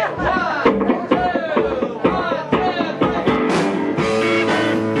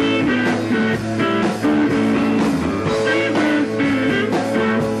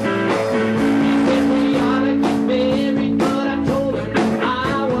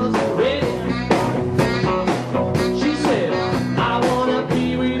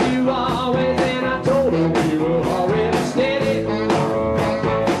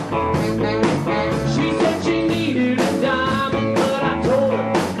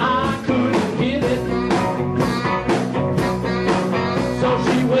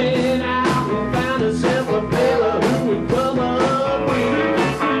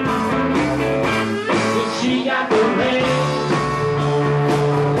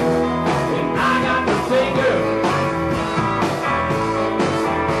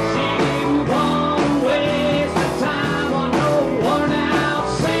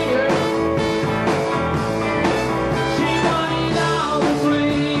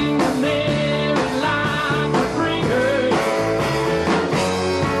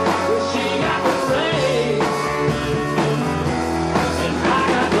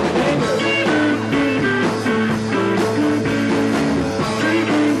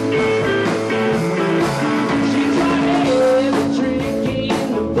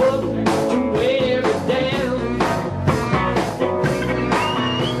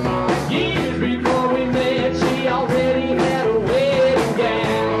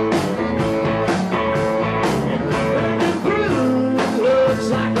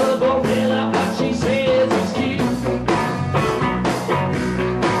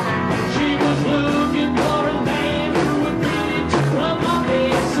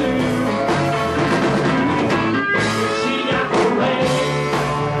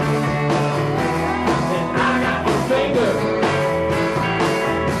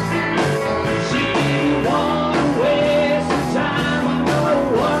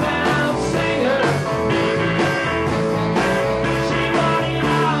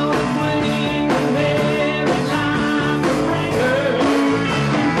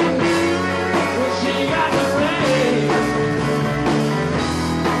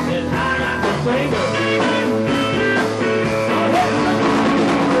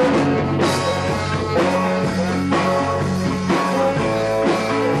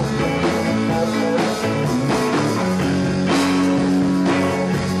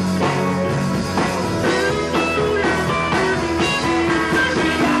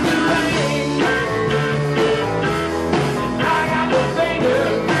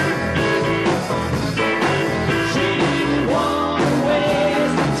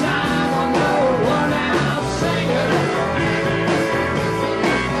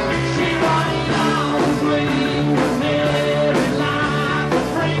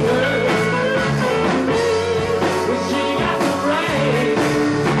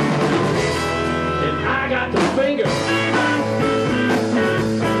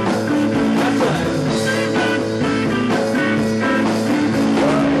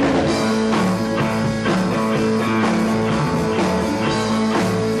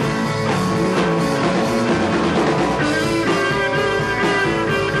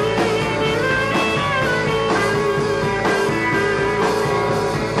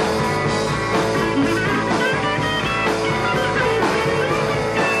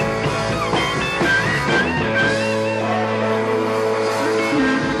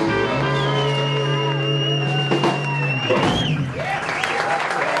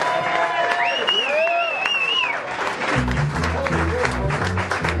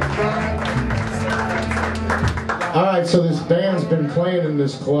 So this band's been playing in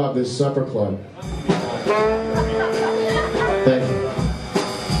this club, this supper club. Thank you.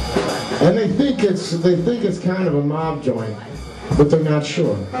 And they think it's kind of a mob joint, but they're not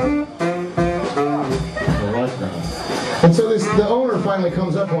sure. I like that. And so the owner finally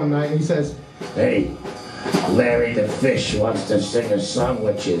comes up one night and he says, "Hey, Larry the fish wants to sing a song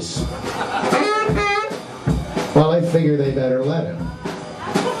with you." Well, I figure they better let him.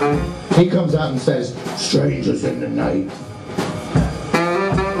 He comes out and says, "Strangers in the Night."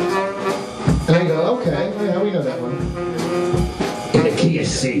 And I go, "Okay, yeah, we know that one." In the key of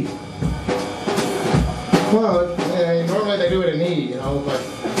C. Well, normally they do it in E, you know, but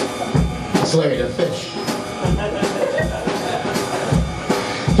it's Larry the fish.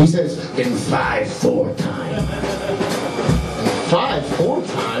 He says, "In 5/4 time." 5/4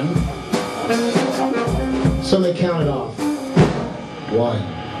 time? So they counted off. 1,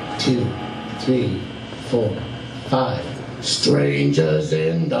 2, 3, 4, 5. Strangers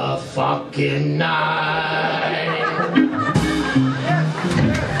in the fucking night.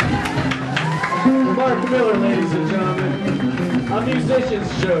 Mark Miller, ladies and gentlemen. A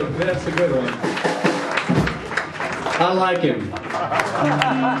musician's joke. That's a good one. I like him.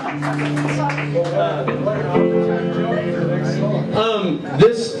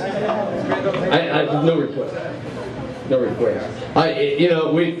 No request. No request.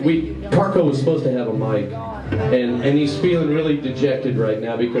 Parco was supposed to have a mic, and he's feeling really dejected right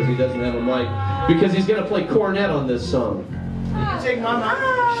now because he doesn't have a mic, because he's going to play cornet on this song. Take my mic.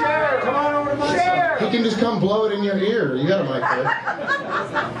 Share. Come on over to my side. He can just come blow it in your ear. You got a mic there.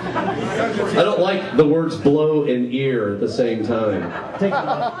 I don't like the words blow and ear at the same time.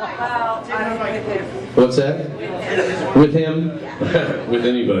 What's that? With him? With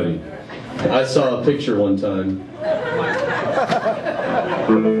anybody. I saw a picture one time.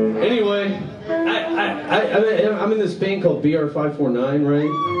 Anyway, I'm in this band called BR549,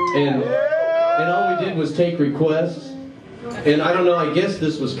 right? And all we did was take requests. And I don't know, I guess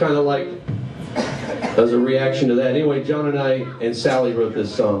this was kind of like as a reaction to that. Anyway, John and I and Sally wrote this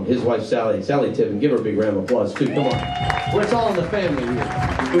song. His wife Sally Tippin. Give her a big round of applause too. Come on. Well, it's all in the family here.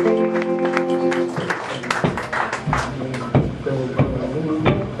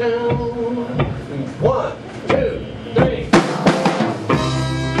 One, two, three.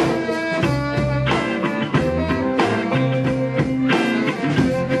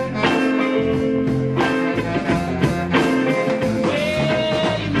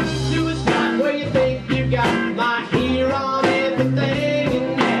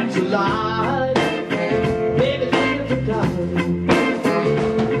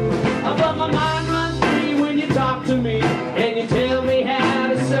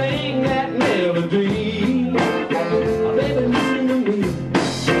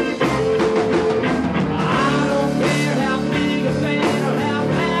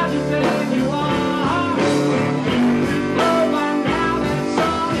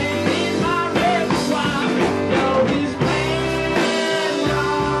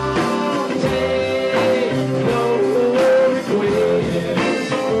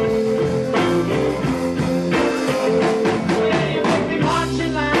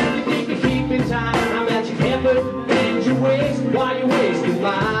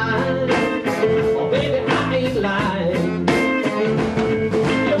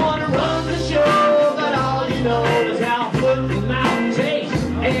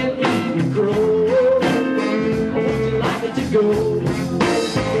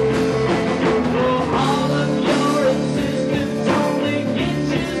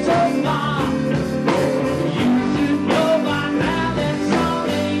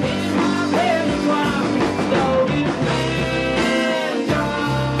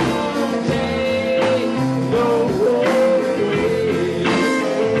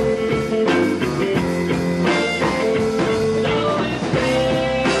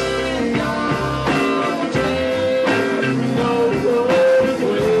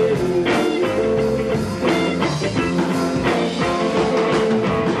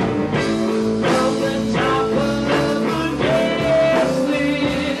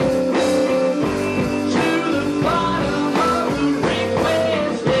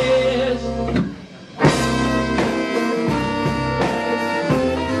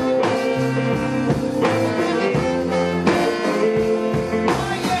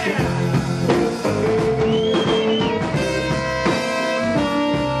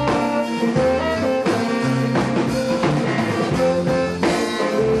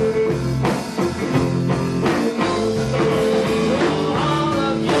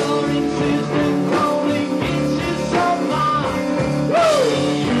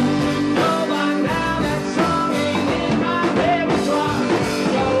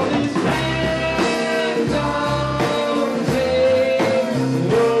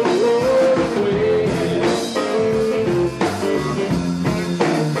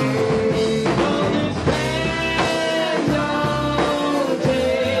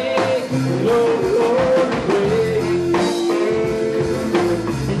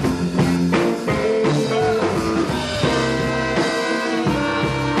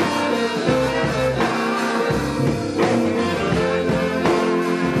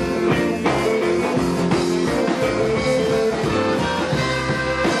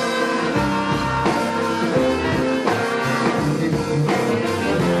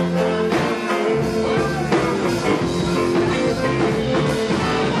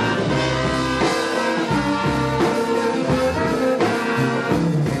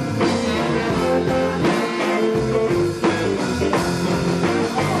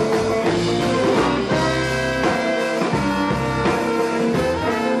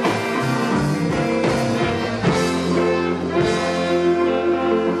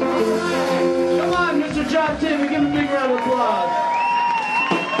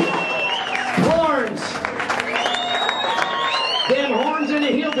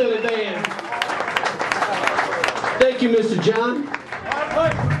 Thank you, Mr. John.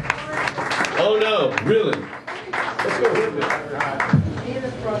 Oh no, really? Let's go with it.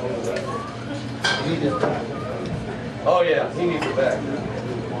 Oh yeah, he needs it back.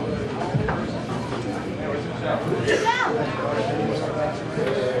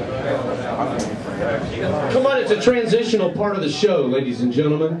 Come on, it's a transitional part of the show, ladies and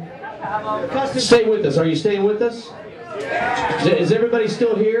gentlemen. Stay with us. Are you staying with us? Is everybody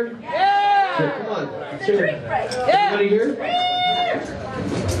still here? Yeah! Sure, come on. Everybody here?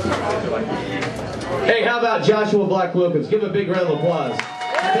 Hey, how about Joshua Black Wilkins? Give him a big round of applause.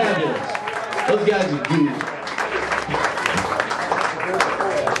 Fabulous. Those guys are good.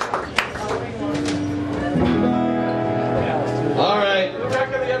 All right.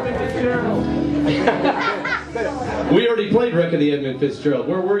 We already played Wreck of the Edmund Fitzgerald.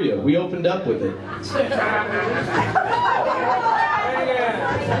 Where were you? We opened up with it.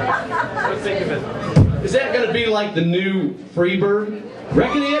 Is that going to be like the new Freebird? Wreck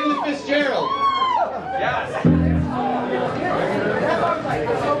of the Edmund Fitzgerald. Yes.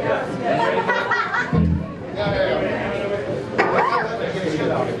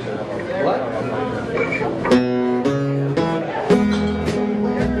 What?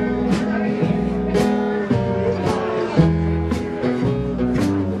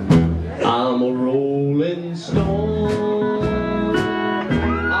 I'm a rolling stone,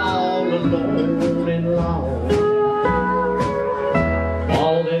 all alone and lost.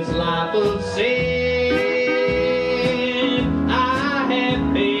 All this life of sin, I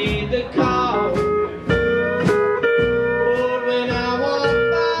have paid the cost. But when I walk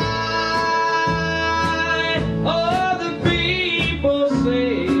by, all the people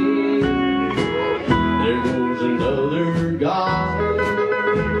say, there goes another God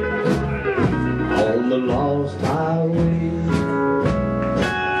on the lost highway.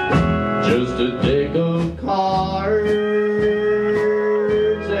 Just a deck of cards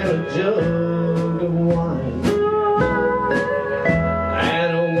and a jug of wine,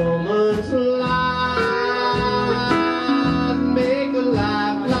 and a woman's life make a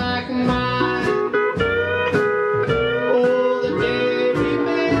life like mine. Oh, the day we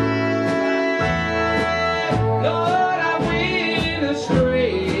met, Lord, I went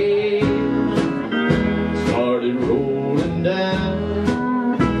astray. Started rolling down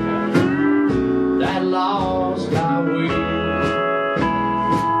that lost highway.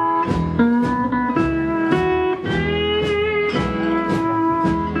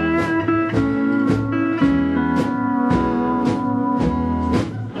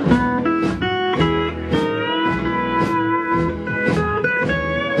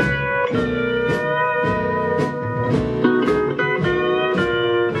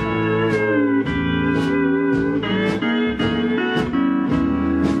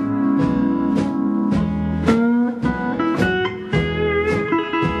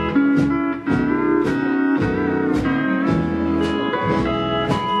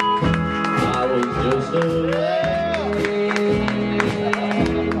 I was just a lad,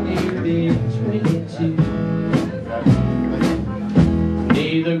 nearly 22,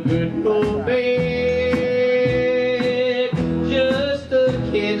 neither good nor bad, just a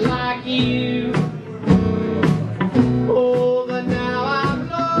kid like you. Oh, but now I'm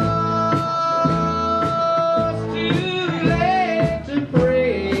lost, too late to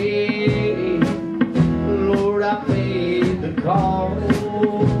pray. Lord, I paid the cost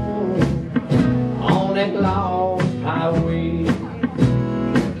on that lost highway.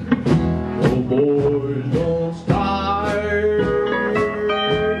 Oh, boys, don't start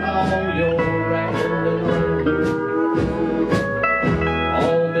all your rambling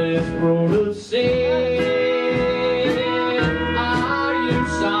on this road of sin. Are you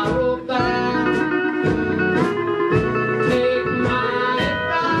sorrow bound? Take my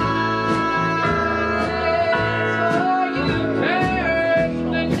advice, or you perish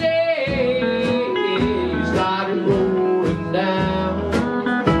the day you started rolling down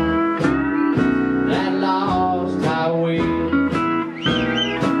that lost highway.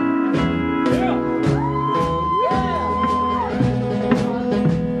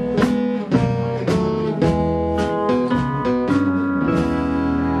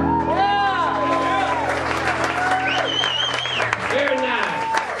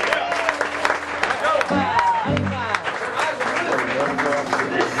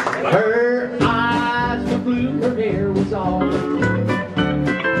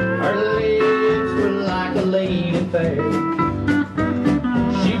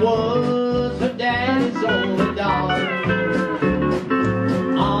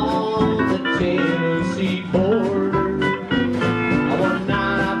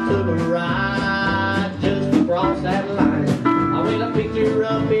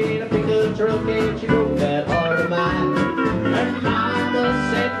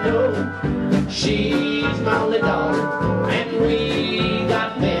 said no. She's my only daughter, and we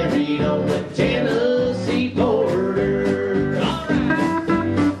got married on the Tennessee border. All right.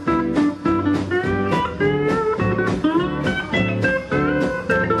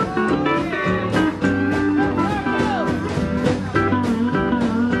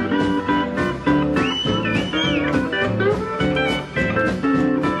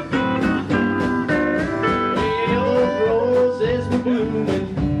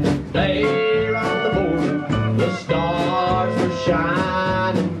 There on the border, the stars were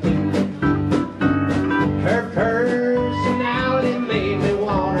shining blue. Her personality made me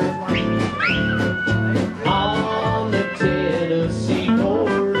want her on the Tennessee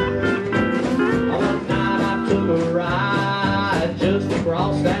border. One night I took a ride just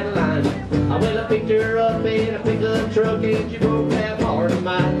across that line. I picked her up in a pickup truck and she broke that heart of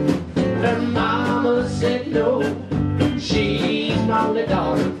mine. Her mama said no, she's my only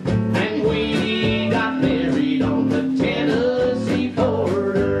daughter, and we got married on the Tennessee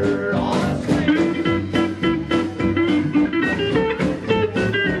border.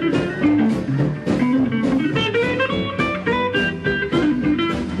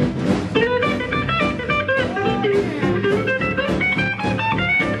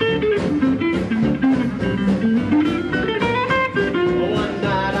 One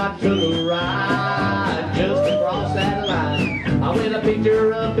night I took a ride just across that line. I picked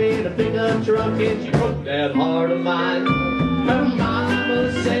her up in a pickup truck and she broke that heart of mine. Her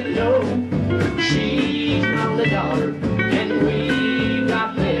mama said no, she's my only daughter, and we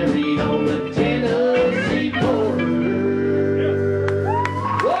got married on the Tennessee border.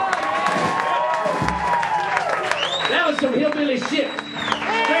 Whoa! That was some hillbilly shit.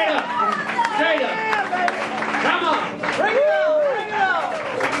 Straight up. Straight up. Come on. Bring it on. Bring it on.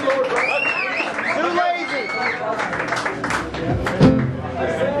 Too lazy.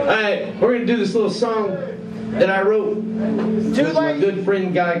 Alright, we're going to do this little song that I wrote with my good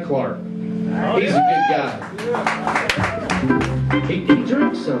friend Guy Clark. He's a good guy. He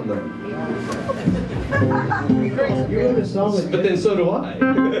drinks some though. You wrote a song with But then so do I.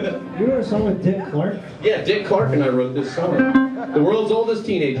 You wrote a song with Dick Clark? Yeah, Dick Clark and I wrote this song. The world's oldest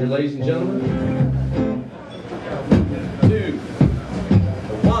teenager, ladies and gentlemen. 2,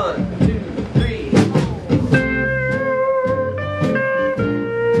 1, 2, 3.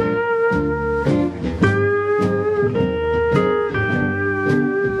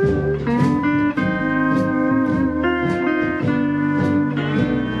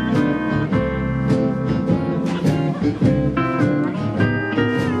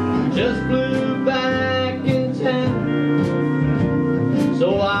 Just flew back in town,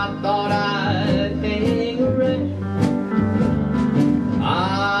 so I thought I'd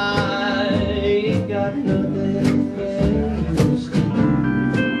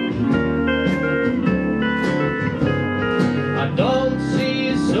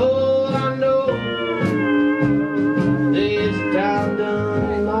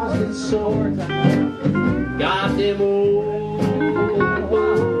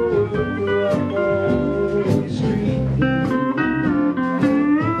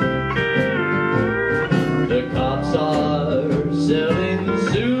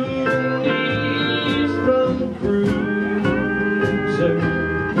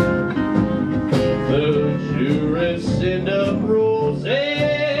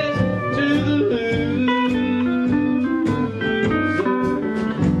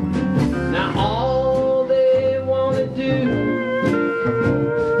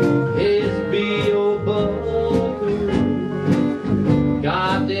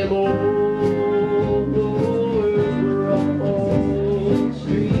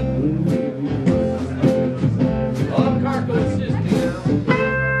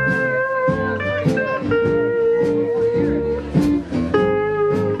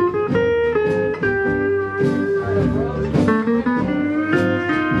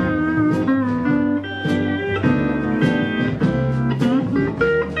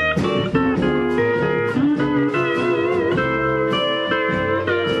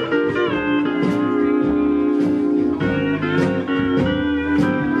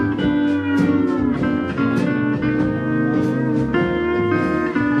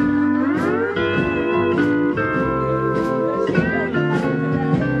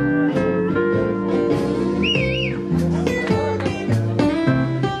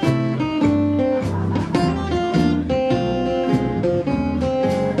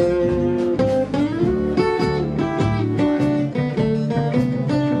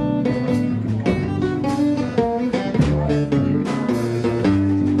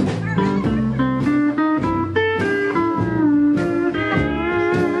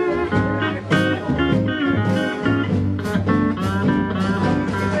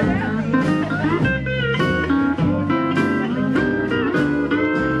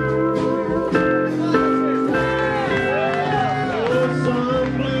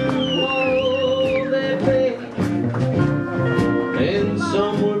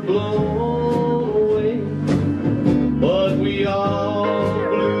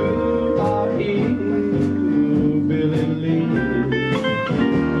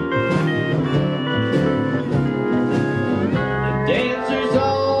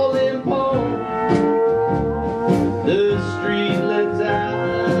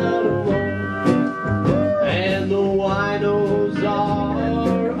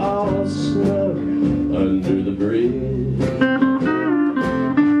under the bridge.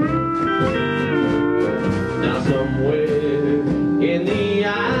 Now somewhere in the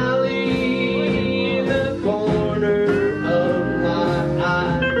alley, in the corner of my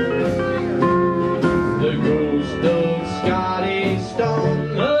eye, the ghost of Scotty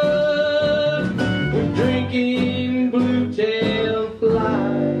Stoneman was drinking blue tail fly.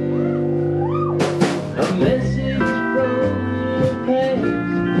 A message from the past,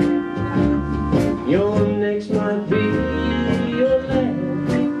 your next might be your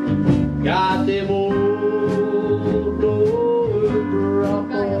last. Got them old over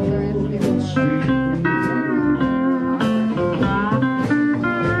up on the street.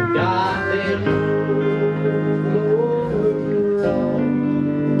 Got them old over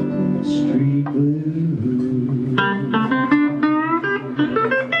on the street blues.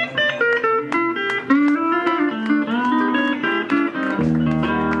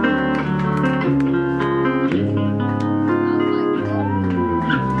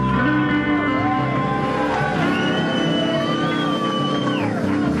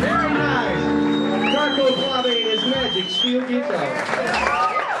 Very nice. Darko Blobby and his magic steel guitar.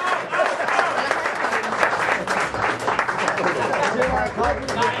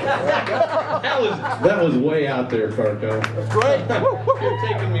 That was way out there, Carco. Great. You're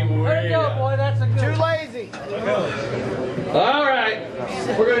taking me way out. boy, that's a good Too lazy. All right,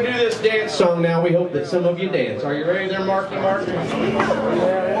 we're going to do this dance song now. We hope that some of you dance. Are you ready there, Marky Mark? 1,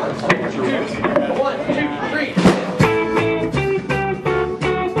 2, 3.